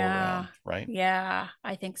they're all still around, right? Yeah,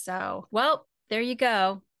 I think so. Well, there you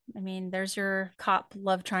go. There's your cop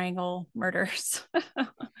love triangle murders.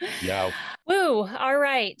 Yeah. Woo. All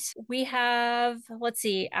right. We have,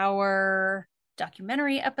 our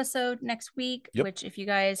documentary episode next week, which if you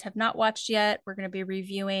guys have not watched yet, we're going to be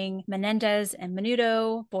reviewing Menendez and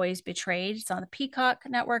Menudo, Boys Betrayed. It's on the Peacock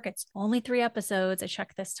Network. It's only 3 episodes. I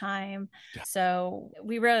checked this time. Yeah. So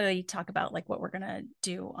we really talk about like what we're going to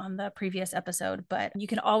do on the previous episode, but you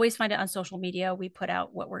can always find it on social media. We put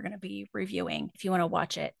out what we're going to be reviewing if you want to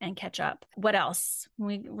watch it and catch up. What else?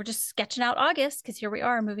 We're just sketching out August because here we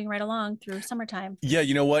are moving right along through summertime. Yeah.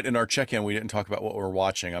 You know what? In our check-in, we didn't talk about what we're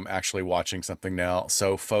watching. I'm actually watching something now.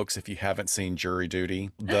 So folks, if you haven't seen Jury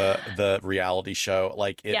Duty, the reality show,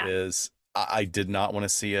 is, I did not want to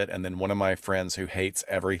see it. And then one of my friends who hates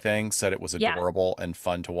everything said it was adorable and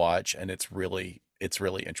fun to watch. And it's really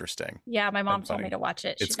interesting. Yeah. My mom told me to watch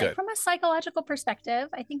it. She's good. From a psychological perspective,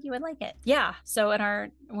 I think you would like it. Yeah. So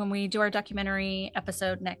when we do our documentary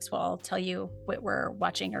episode next, we'll tell you what we're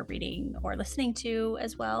watching or reading or listening to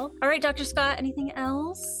as well. All right, Dr. Scott, anything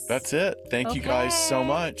else? That's it. Thank you guys so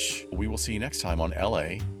much. We will see you next time on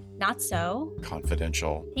LA Not So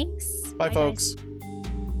Confidential. Thanks. Bye folks. Guys.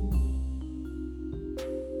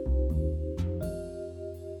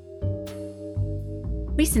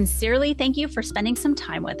 We sincerely thank you for spending some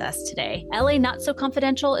time with us today. LA Not So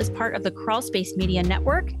Confidential is part of the Crawl Space Media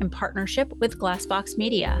Network in partnership with Glassbox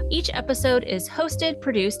Media. Each episode is hosted,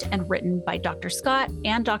 produced, and written by Dr. Scott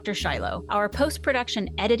and Dr. Shiloh. Our post-production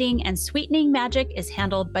editing and sweetening magic is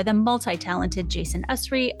handled by the multi-talented Jason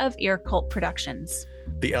Usry of Ear Cult Productions.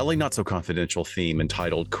 The LA Not So Confidential theme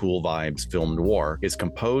entitled Cool Vibes Film Noir is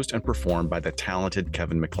composed and performed by the talented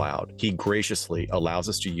Kevin MacLeod. He graciously allows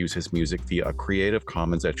us to use his music via a Creative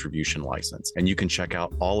Commons Attribution license, and you can check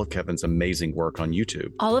out all of Kevin's amazing work on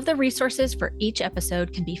YouTube. All of the resources for each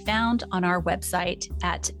episode can be found on our website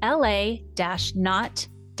at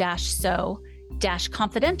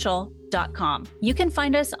la-not-so-confidential.com. You can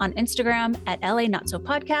find us on Instagram at LA Not So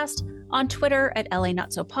Podcast, on Twitter at LA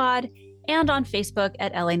Not So Pod, and on Facebook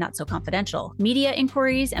at LA Not So Confidential. Media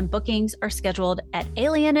inquiries and bookings are scheduled at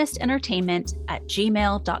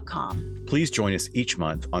alienistentertainment@gmail.com. Please join us each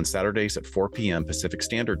month on Saturdays at 4 p.m. Pacific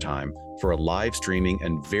Standard Time for a live streaming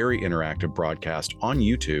and very interactive broadcast on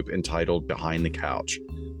YouTube entitled Behind the Couch.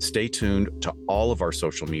 Stay tuned to all of our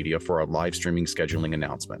social media for our live streaming scheduling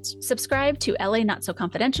announcements. Subscribe to LA Not So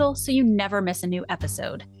Confidential so you never miss a new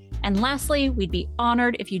episode. And lastly, we'd be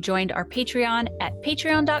honored if you joined our Patreon at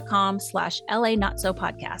patreon.com/LA Not So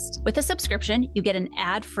Podcast. With a subscription, you get an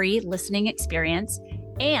ad-free listening experience,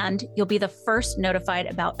 and you'll be the first notified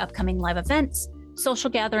about upcoming live events,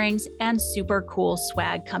 social gatherings, and super cool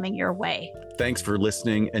swag coming your way. Thanks for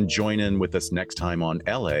listening, and join in with us next time on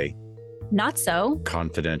LA Not So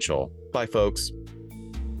Confidential. Bye, folks.